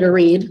 To give it a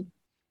read.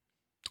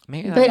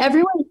 Maybe but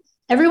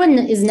everyone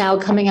is now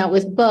coming out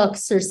with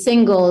books or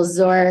singles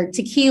or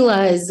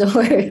tequilas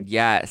or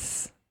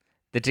yes.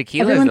 The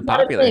tequila is Everyone's the got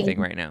a popular thing. thing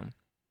right now.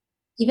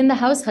 Even the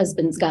house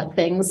husbands got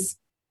things.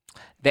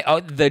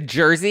 The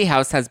Jersey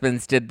house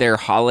husbands did their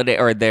holiday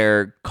or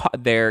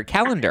their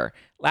calendar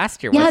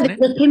last year, Yeah, wasn't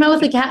they it? came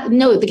out with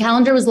no, the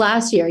calendar was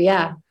last year.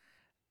 Yeah.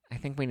 I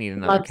think we need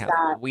another Love calendar.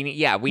 that. We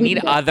We need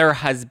do. other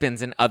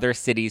husbands in other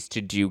cities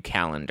to do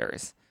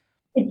calendars.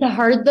 It's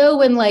hard though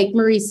when like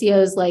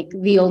Mauricio's like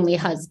the only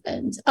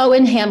husband. Oh,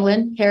 and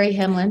Hamlin, Harry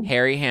Hamlin.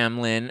 Harry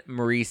Hamlin,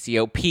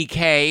 Mauricio,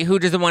 PK. Who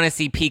doesn't want to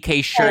see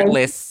PK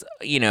shirtless,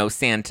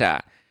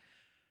 Santa?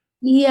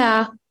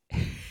 Yeah.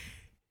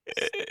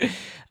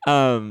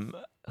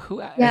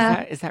 Who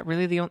Yeah. is that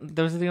really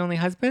those are the only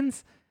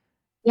husbands?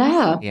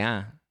 Yeah.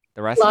 Yeah.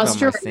 The rest Lost of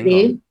them her are single.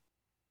 already.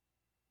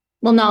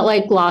 Well, not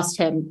like lost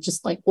him,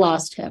 just like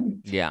lost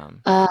him. Yeah.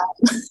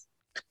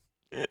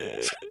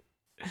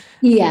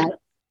 Yeah.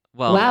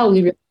 Well, Wow,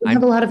 we really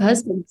have a lot of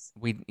husbands.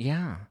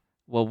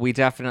 Well, we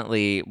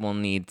definitely will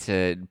need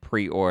to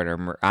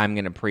pre-order. I'm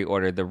going to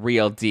pre-order the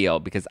real deal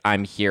because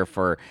I'm here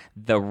for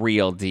the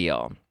real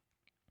deal.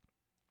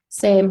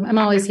 Same. I'm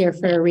always here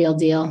for a real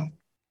deal.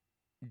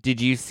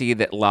 Did you see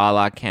that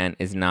Lala Kent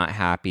is not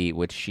happy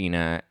with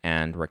Sheena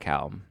and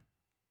Raquel?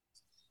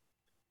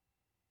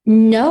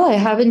 No, I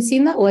haven't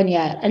seen that one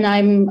yet. And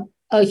I'm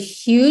a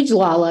huge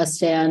Lala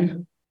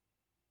stan.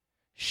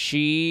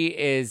 She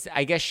is,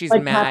 I guess she's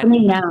What's mad.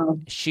 happening now?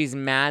 She's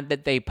mad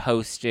that they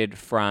posted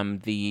from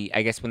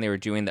I guess when they were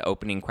doing the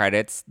opening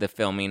credits, the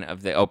filming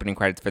of the opening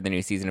credits for the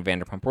new season of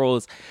Vanderpump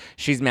Rules.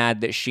 She's mad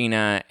that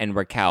Sheena and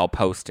Raquel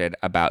posted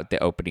about the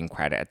opening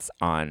credits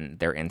on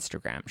their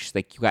Instagram. She's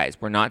like, you guys,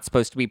 we're not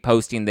supposed to be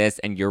posting this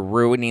and you're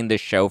ruining the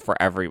show for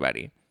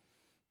everybody.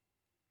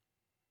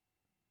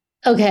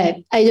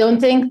 Okay, I don't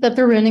think that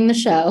they're ruining the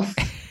show.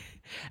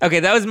 Okay,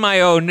 that was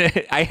my own.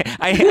 I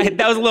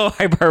that was a little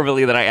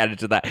hyperbole that I added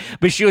to that.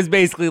 But she was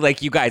basically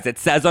like, "You guys, it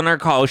says on our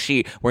call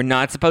sheet we're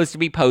not supposed to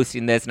be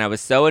posting this," and I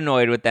was so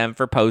annoyed with them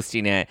for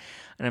posting it.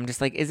 And I'm just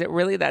like, is it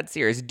really that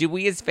serious? Do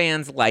we as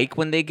fans like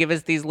when they give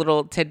us these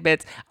little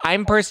tidbits?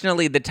 I'm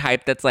personally the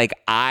type that's like,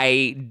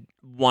 I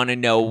want to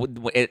know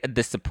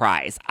the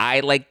surprise.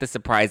 I like the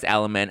surprise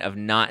element of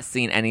not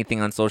seeing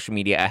anything on social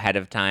media ahead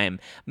of time.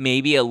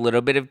 Maybe a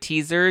little bit of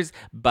teasers,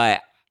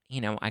 but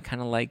I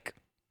kind of like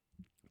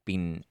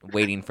been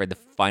waiting for the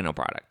final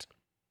product.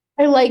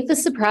 I like the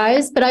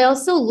surprise, but I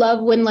also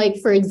love when,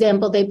 like, for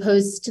example, they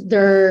post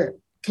their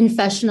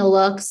confessional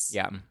looks.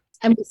 Yeah.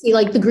 And we see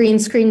like the green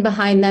screen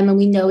behind them and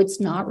we know it's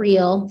not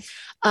real.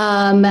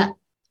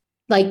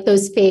 Like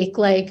those fake,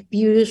 like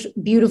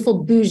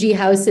beautiful bougie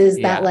houses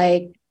that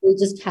like we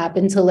just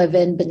happen to live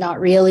in, but not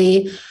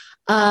really.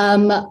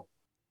 But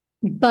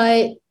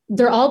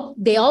they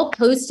all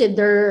posted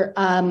their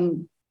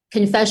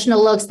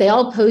confessional looks. They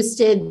all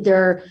posted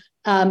their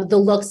the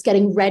looks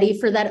getting ready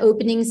for that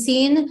opening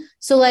scene.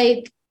 So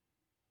like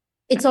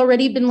it's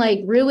already been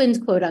like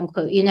ruined, quote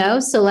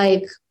unquote, So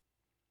like,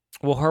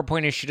 well, her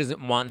point is she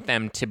doesn't want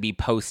them to be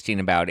posting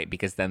about it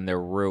because then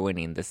they're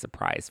ruining the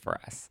surprise for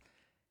us.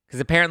 Because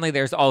apparently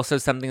there's also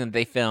something that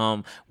they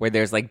film where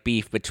there's like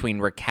beef between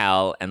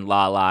Raquel and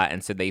Lala.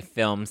 And so they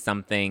film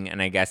something.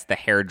 And I guess the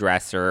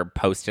hairdresser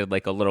posted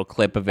like a little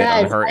clip of it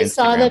on her Instagram. I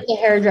saw that the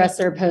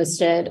hairdresser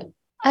posted.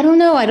 I don't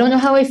know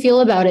how I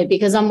feel about it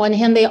because on one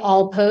hand, they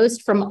all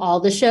post from all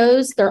the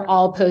shows. They're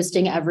all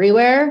posting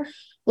everywhere.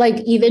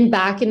 Like even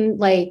back in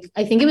like,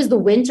 I think it was the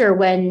winter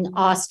when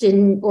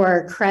Austin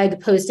or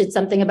Craig posted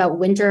something about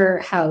Winter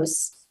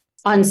House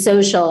on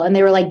social and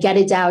they were like, get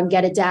it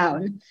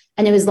down.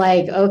 And it was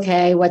like,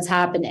 okay, what's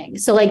happening?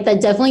 So like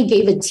that definitely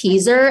gave a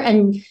teaser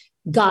and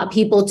got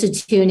people to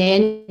tune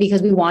in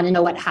because we want to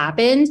know what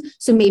happened.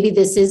 So maybe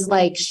this is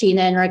like Sheena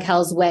and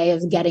Raquel's way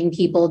of getting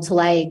people to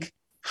like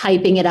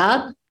hyping it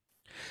up.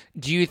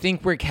 Do you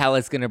think Raquel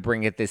is going to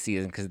bring it this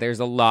season? Because there's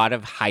a lot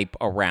of hype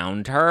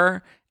around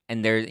her.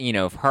 And there's,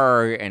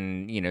 her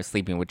and,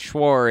 sleeping with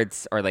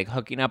Schwartz or like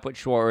hooking up with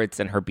Schwartz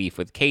and her beef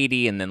with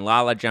Katie and then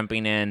Lala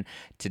jumping in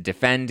to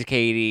defend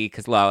Katie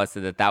because Lala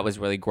said that was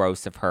really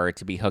gross of her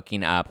to be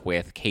hooking up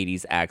with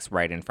Katie's ex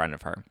right in front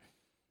of her.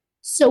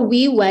 So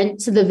we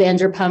went to the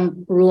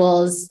Vanderpump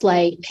Rules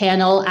like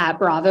panel at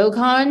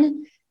BravoCon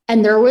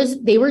and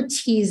they were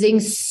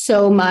teasing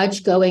so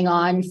much going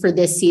on for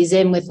this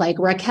season with like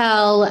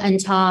Raquel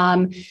and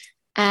Tom.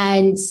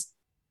 And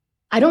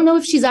I don't know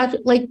if she's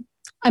actually like,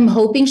 I'm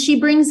hoping she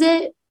brings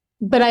it,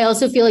 but I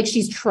also feel like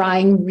she's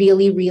trying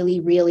really,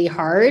 really, really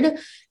hard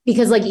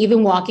because like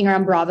even walking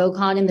around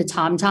BravoCon in the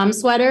Tom Tom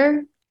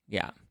sweater.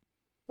 Yeah.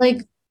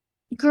 Like,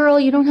 girl,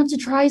 you don't have to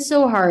try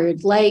so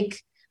hard.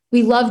 Like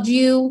we loved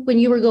you when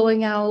you were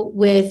going out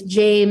with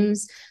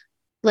James.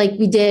 Like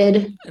we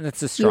did.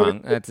 That's a stretch.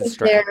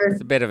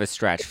 It's a bit of a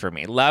stretch for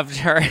me. Loved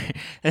her.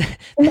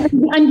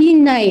 I'm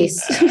being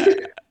nice.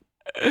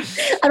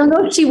 I don't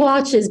know if she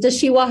watches. Does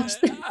she watch?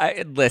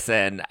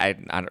 Listen, I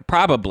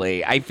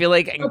probably. I feel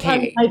like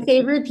my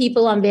favorite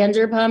people on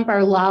Vanderpump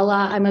are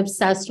Lala. I'm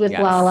obsessed with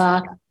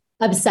Lala.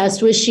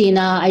 obsessed with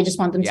Sheena. I just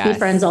want them to be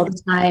friends all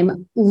the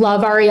time.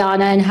 Love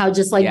Ariana and how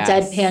just like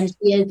deadpan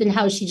she is and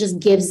how she just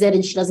gives it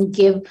and she doesn't,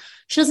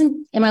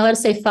 am I allowed to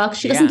say fuck?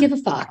 She doesn't give a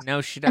fuck.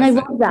 No, she doesn't. And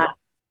I love that.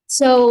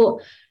 So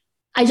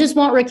I just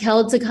want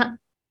Raquel to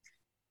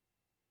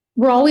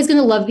we're always going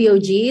to love the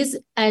OGs,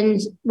 and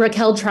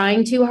Raquel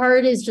trying too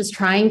hard is just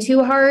trying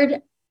too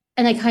hard.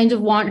 And I kind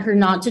of want her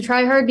not to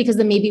try hard because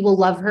then maybe we'll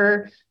love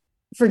her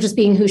for just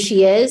being who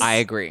she is. I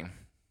agree.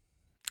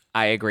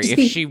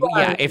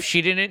 If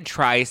she didn't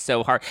try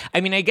so hard,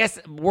 I mean, I guess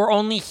we're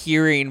only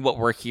hearing what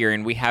we're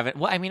hearing. We haven't,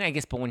 well, I mean, I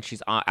guess, but when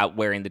she's out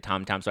wearing the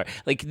tom-tom star,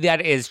 like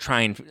that is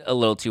trying a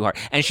little too hard.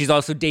 And she's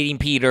also dating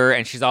Peter,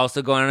 and she's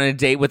also going on a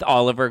date with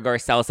Oliver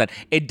Garcelle's.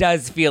 It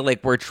does feel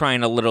like we're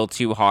trying a little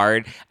too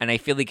hard. And I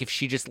feel like if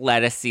she just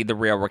let us see the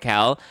real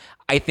Raquel,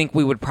 I think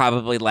we would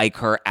probably like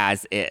her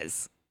as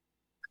is.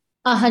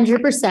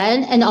 100%.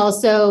 And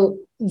also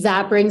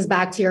that brings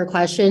back to your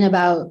question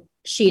about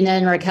Sheena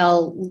and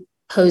Raquel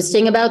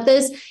posting about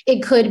this.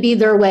 It could be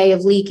their way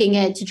of leaking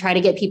it to try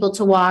to get people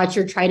to watch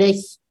or try to,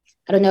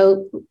 I don't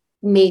know,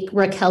 make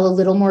Raquel a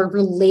little more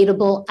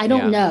relatable. I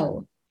don't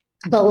know.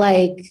 But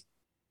like,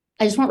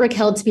 I just want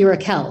Raquel to be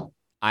Raquel.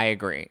 I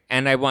agree.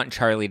 And I want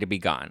Charlie to be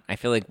gone. I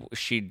feel like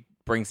she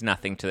brings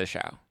nothing to the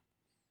show.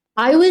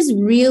 I was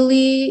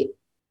really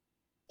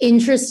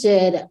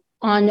interested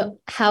on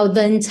how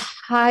the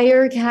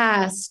entire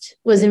cast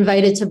was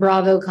invited to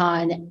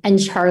BravoCon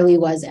and Charlie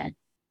wasn't.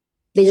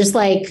 They just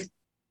like...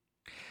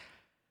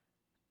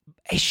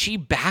 Is she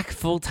back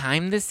full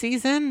time this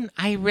season?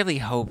 I really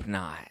hope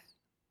not.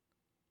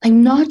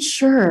 I'm not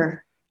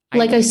sure.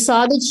 I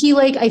saw that she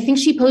I think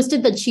she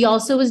posted that she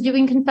also was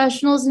doing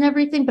confessionals and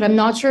everything, but I'm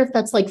not sure if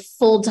that's like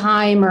full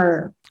time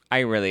or...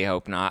 I really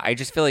hope not. I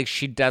just feel like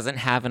she doesn't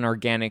have an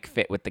organic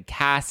fit with the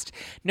cast.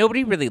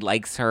 Nobody really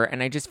likes her.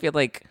 And I just feel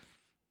like,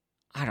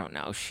 I don't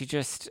know.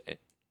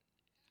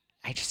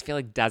 I just feel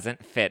like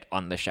doesn't fit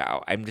on the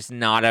show. I'm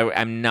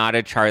not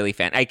a Charlie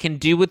fan. I can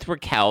do with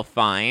Raquel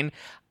fine.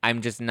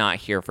 I'm just not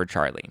here for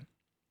Charlie.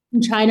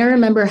 I'm trying to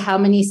remember how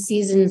many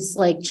seasons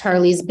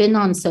Charlie's been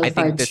on so far. I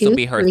think this will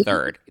be her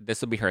third.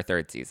 This will be her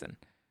third season.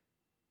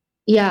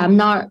 Yeah, I'm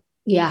not.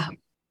 Yeah.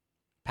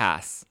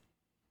 Pass.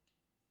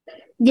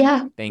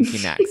 Yeah. Thank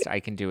you. Next.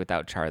 I can do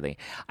without Charlie.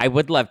 I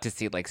would love to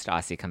see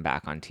Stassi come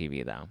back on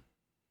TV though.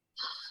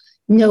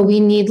 No, we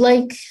need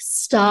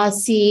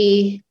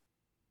Stassi.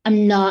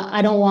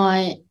 I don't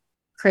want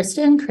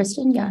Kristen.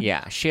 Yeah.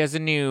 Yeah. She has a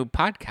new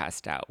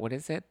podcast out. What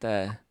is it?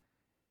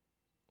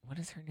 What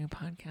is her new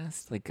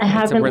podcast? I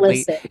haven't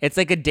listened. It's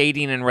like a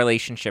dating and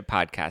relationship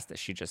podcast that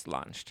she just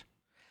launched.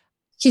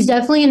 She's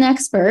definitely an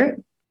expert.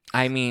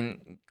 I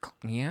mean,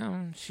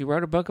 yeah, she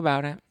wrote a book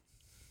about it.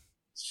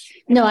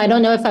 No, I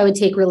don't know if I would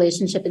take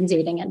relationship and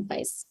dating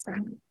advice from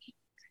her.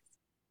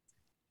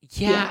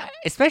 Yeah,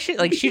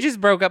 especially she just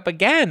broke up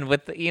again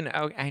with,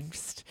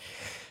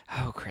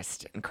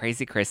 Kristen,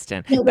 crazy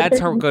Kristen. No, that's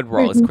her good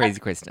role is crazy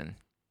Kristen.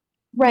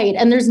 Right.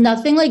 And there's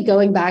nothing like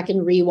going back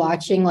and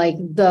rewatching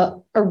the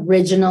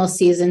original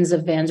seasons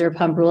of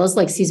Vanderpump Rules,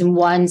 like season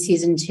 1,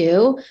 season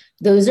 2.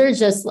 Those are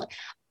just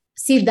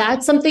see,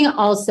 that's something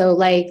also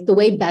the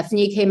way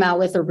Bethany came out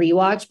with a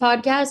rewatch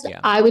podcast.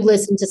 Yeah. I would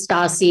listen to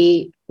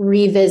Stassi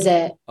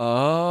revisit.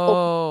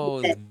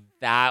 Oh,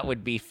 that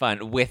would be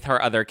fun with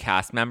her other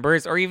cast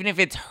members, or even if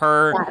it's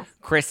her, yes.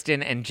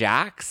 Kristen and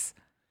Jax.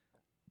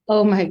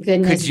 Oh my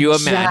goodness. Could you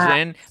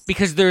imagine? Jax.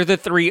 Because they're the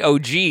 3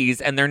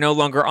 OGs and they're no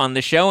longer on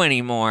the show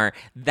anymore.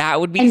 That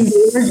would be... And they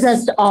were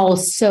just all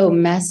so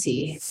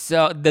messy.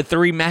 So the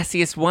 3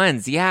 messiest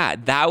ones. Yeah,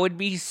 that would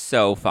be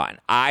so fun.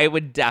 I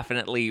would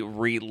definitely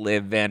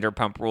relive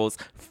Vanderpump Rules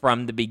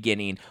from the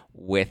beginning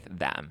with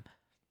them.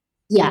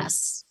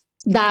 Yes,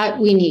 that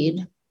we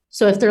need.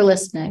 So if they're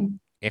listening.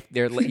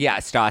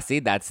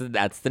 Stassi,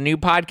 that's the new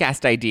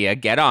podcast idea.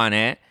 Get on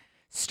it.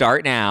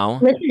 Start now.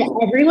 Listen,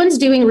 everyone's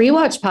doing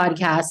rewatch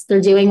podcasts. They're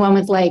doing one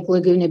with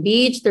Laguna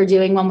Beach. They're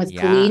doing one with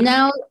Colleen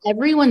now.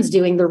 Everyone's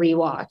doing the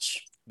rewatch.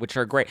 Which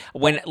are great.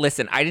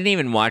 Listen, I didn't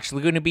even watch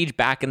Laguna Beach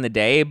back in the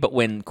day, but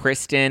when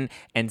Kristen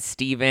and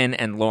Steven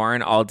and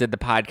Lauren all did the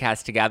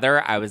podcast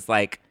together, I was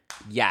like,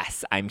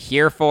 yes, I'm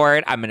here for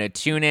it. I'm going to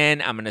tune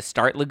in. I'm going to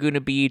start Laguna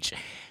Beach.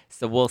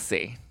 So we'll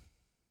see.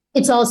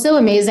 It's also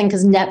amazing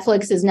because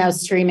Netflix is now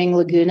streaming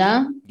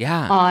Laguna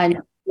on...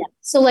 Yeah.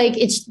 So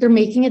they're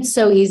making it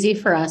so easy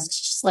for us.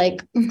 It's just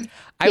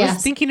I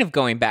was thinking of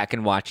going back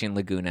and watching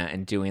Laguna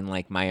and doing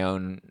my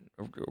own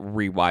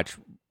rewatch.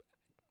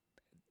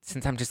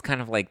 Since I'm just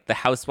kind of the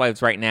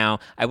Housewives right now,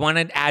 I want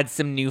to add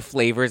some new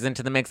flavors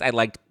into the mix. I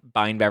liked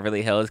Buying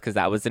Beverly Hills because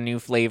that was a new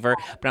flavor.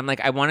 But I'm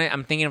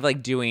I'm thinking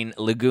of doing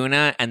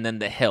Laguna and then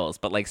The Hills,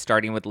 but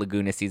starting with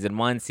Laguna season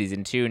 1,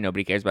 season 2.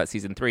 Nobody cares about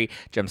season 3.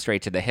 Jump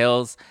straight to The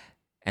Hills,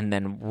 and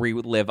then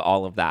relive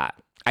all of that.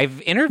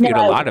 I've interviewed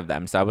a lot of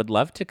them, so I would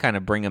love to kind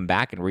of bring them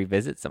back and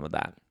revisit some of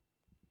that.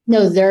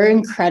 No, they're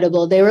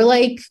incredible. They were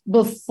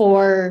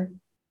before,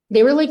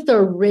 they were the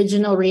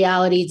original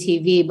reality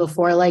TV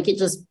before,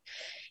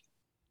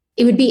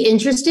 it would be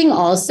interesting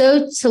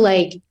also to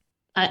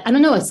I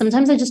don't know.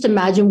 Sometimes I just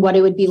imagine what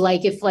it would be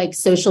like if like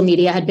social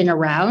media had been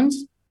around.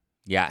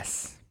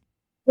 Yes.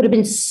 It would have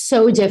been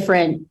so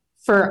different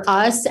for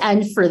us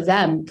and for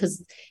them,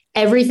 because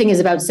everything is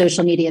about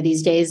social media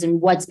these days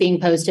and what's being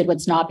posted,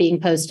 what's not being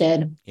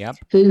posted. Yep.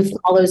 Who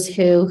follows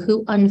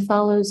who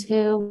unfollows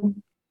who.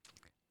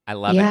 I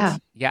love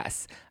it.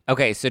 Yes.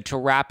 Okay, so to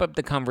wrap up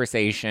the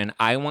conversation,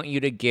 I want you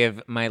to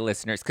give my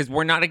listeners, because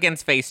we're not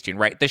against Facetune,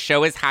 right? The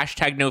show is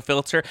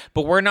 #NoFilter,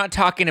 but we're not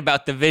talking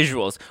about the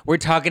visuals. We're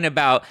talking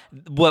about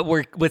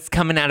what's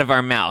coming out of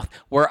our mouth.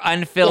 We're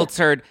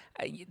unfiltered.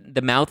 Yeah.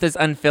 The mouth is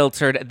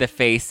unfiltered. The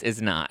face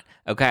is not.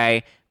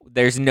 Okay.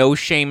 There's no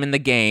shame in the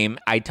game.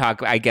 I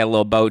get a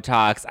little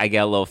Botox. I get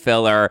a little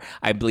filler.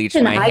 I bleach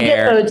my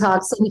hair. I get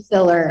Botox and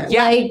filler.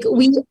 Yeah. Like,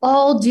 we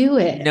all do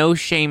it. No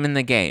shame in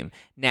the game.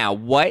 Now,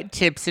 what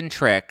tips and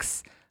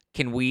tricks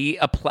can we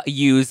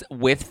use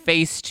with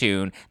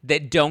Facetune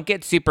that don't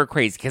get super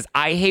crazy? Because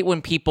I hate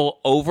when people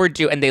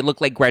overdo and they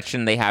look like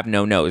Gretchen, they have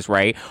no nose,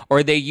 right?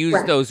 Or they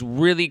use those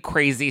really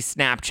crazy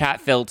Snapchat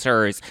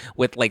filters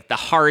with like the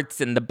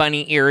hearts and the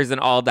bunny ears and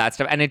all that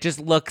stuff. And it just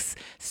looks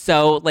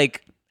so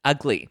like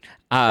ugly.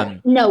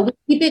 No, we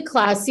keep it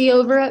classy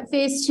over at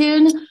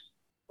Facetune.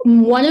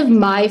 One of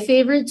my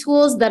favorite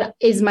tools that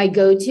is my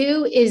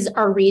go-to is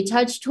our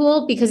retouch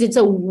tool, because it's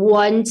a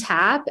one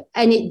tap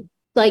and it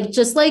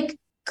just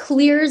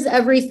clears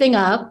everything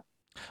up.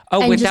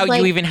 Oh, without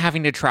you even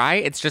having to try?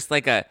 It's just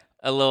like a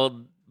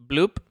little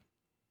bloop?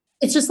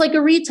 It's just like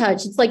a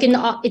retouch. It's like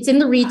it's in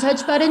the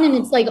retouch button and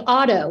it's like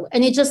auto.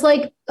 And it just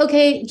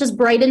just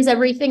brightens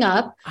everything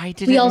up. I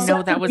didn't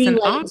know that was an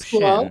option.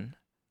 Tool.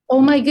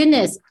 Oh my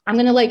goodness. I'm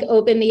going to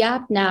open the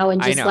app now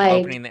and just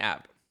opening the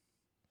app.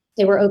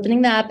 They were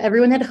opening the app.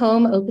 Everyone at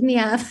home, open the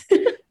app.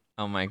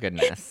 Oh my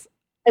goodness.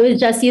 I was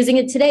just using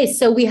it today.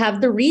 So we have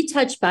the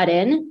retouch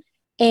button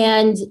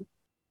and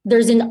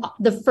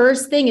the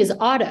first thing is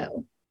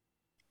auto.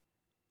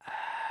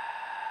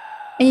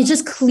 And it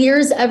just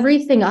clears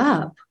everything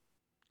up.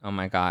 Oh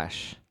my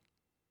gosh.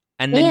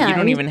 And then you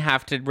don't even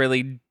have to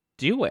really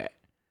do it.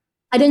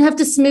 I didn't have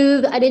to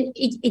smooth.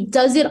 It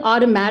does it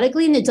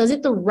automatically and it does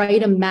it the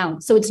right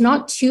amount. So it's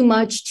not too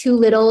much, too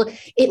little.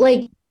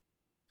 I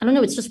don't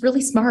know. It's just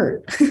really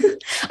smart.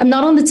 I'm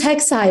not on the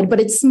tech side, but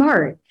it's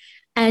smart.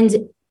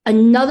 And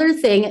another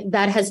thing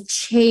that has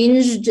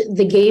changed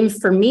the game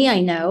for me,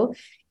 I know,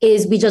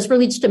 is we just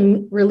released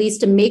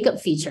a makeup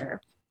feature.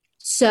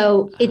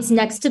 So it's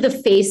next to the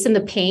face and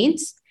the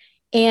paint,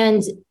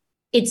 and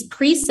it's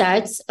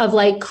presets of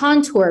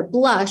contour,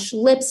 blush,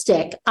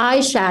 lipstick,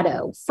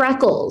 eyeshadow,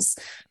 freckles,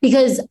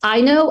 because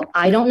I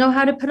don't know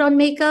how to put on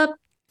makeup.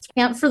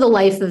 Can't for the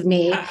life of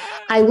me.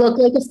 I look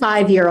like a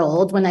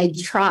 5-year-old when I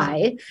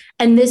try.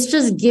 And this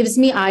just gives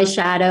me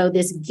eyeshadow.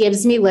 This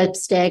gives me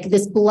lipstick.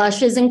 This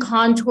blushes and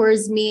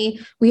contours me.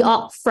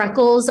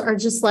 Freckles are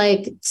just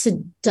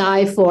to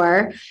die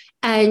for.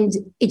 And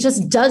it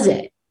just does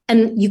it.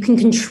 And you can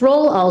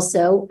control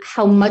also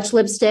how much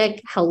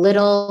lipstick, how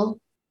little,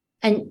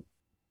 and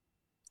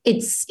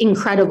it's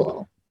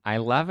incredible. I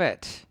love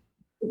it.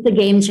 It's a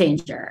game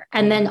changer.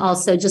 And then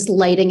also just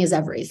lighting is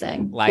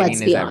everything.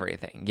 Lighting is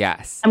everything.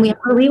 Yes. And we have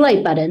a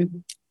relight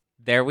button.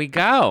 There we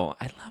go.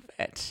 I love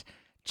it.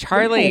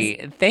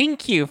 Charlie,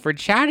 thank you for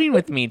chatting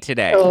with me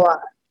today.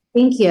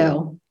 Thank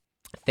you.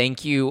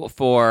 Thank you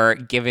for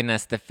giving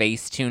us the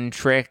Facetune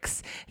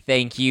tricks.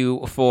 Thank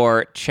you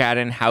for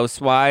chatting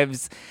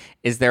housewives.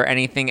 Is there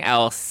anything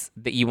else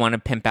that you want to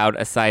pimp out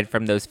aside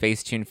from those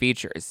Facetune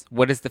features?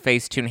 What is the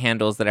Facetune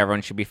handles that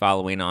everyone should be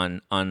following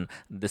on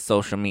the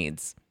social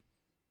medias?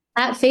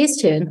 At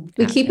Facetune.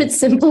 We keep it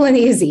simple and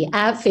easy.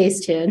 At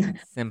Facetune.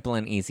 Simple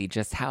and easy,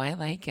 just how I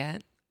like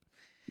it.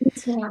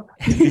 Yeah.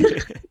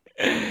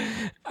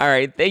 All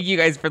right. Thank you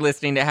guys for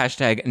listening to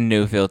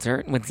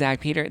 #NoFilter with Zach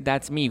Peter.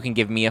 That's me. You can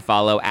give me a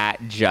follow at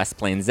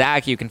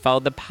JustPlainZach. You can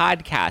follow the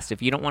podcast.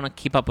 If you don't want to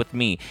keep up with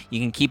me, you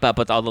can keep up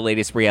with all the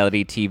latest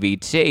reality TV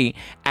tea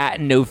at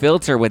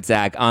NoFilter with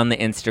Zach on the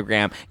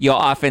Instagram. You'll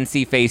often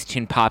see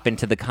Facetune pop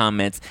into the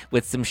comments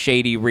with some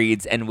shady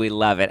reads, and we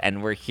love it,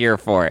 and we're here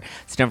for it.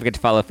 So don't forget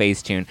to follow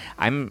Facetune.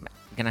 I'm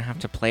going to have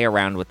to play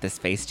around with this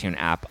Facetune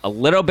app a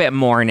little bit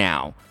more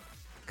now,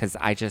 because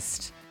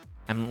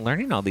I'm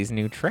learning all these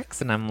new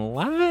tricks and I'm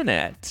loving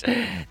it.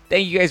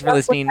 Thank you guys for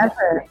listening.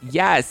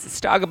 Yes,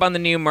 stock up on the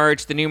new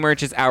merch. The new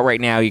merch is out right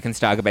now. You can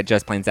stock up at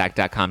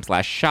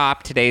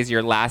justplainzach.com/shop. Today's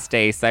your last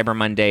day. Cyber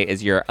Monday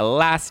is your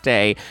last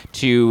day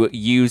to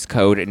use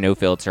code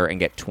NoFilter and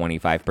get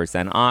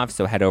 25% off.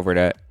 So head over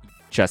to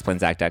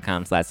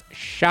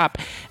justplainzach.com/shop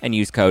and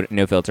use code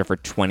NoFilter for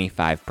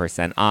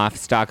 25% off.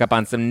 Stock up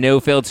on some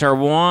No Filter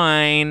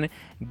wine.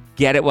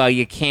 Get it while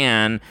you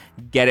can.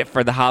 Get it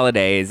for the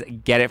holidays.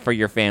 Get it for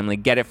your family.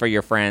 Get it for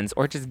your friends.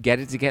 Or just get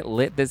it to get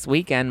lit this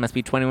weekend. Must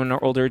be 21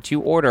 or older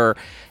to order.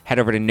 Head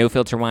over to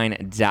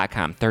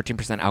nofilterwine.com.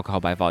 13% alcohol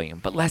by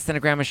volume, but less than a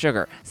gram of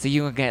sugar. So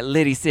you can get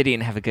litty city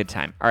and have a good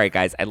time. All right,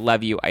 guys. I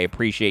love you. I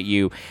appreciate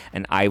you.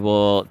 And I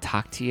will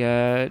talk to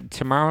you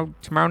tomorrow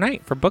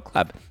night for book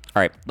club. All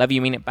right. Love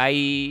you. Mean it.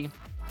 Bye.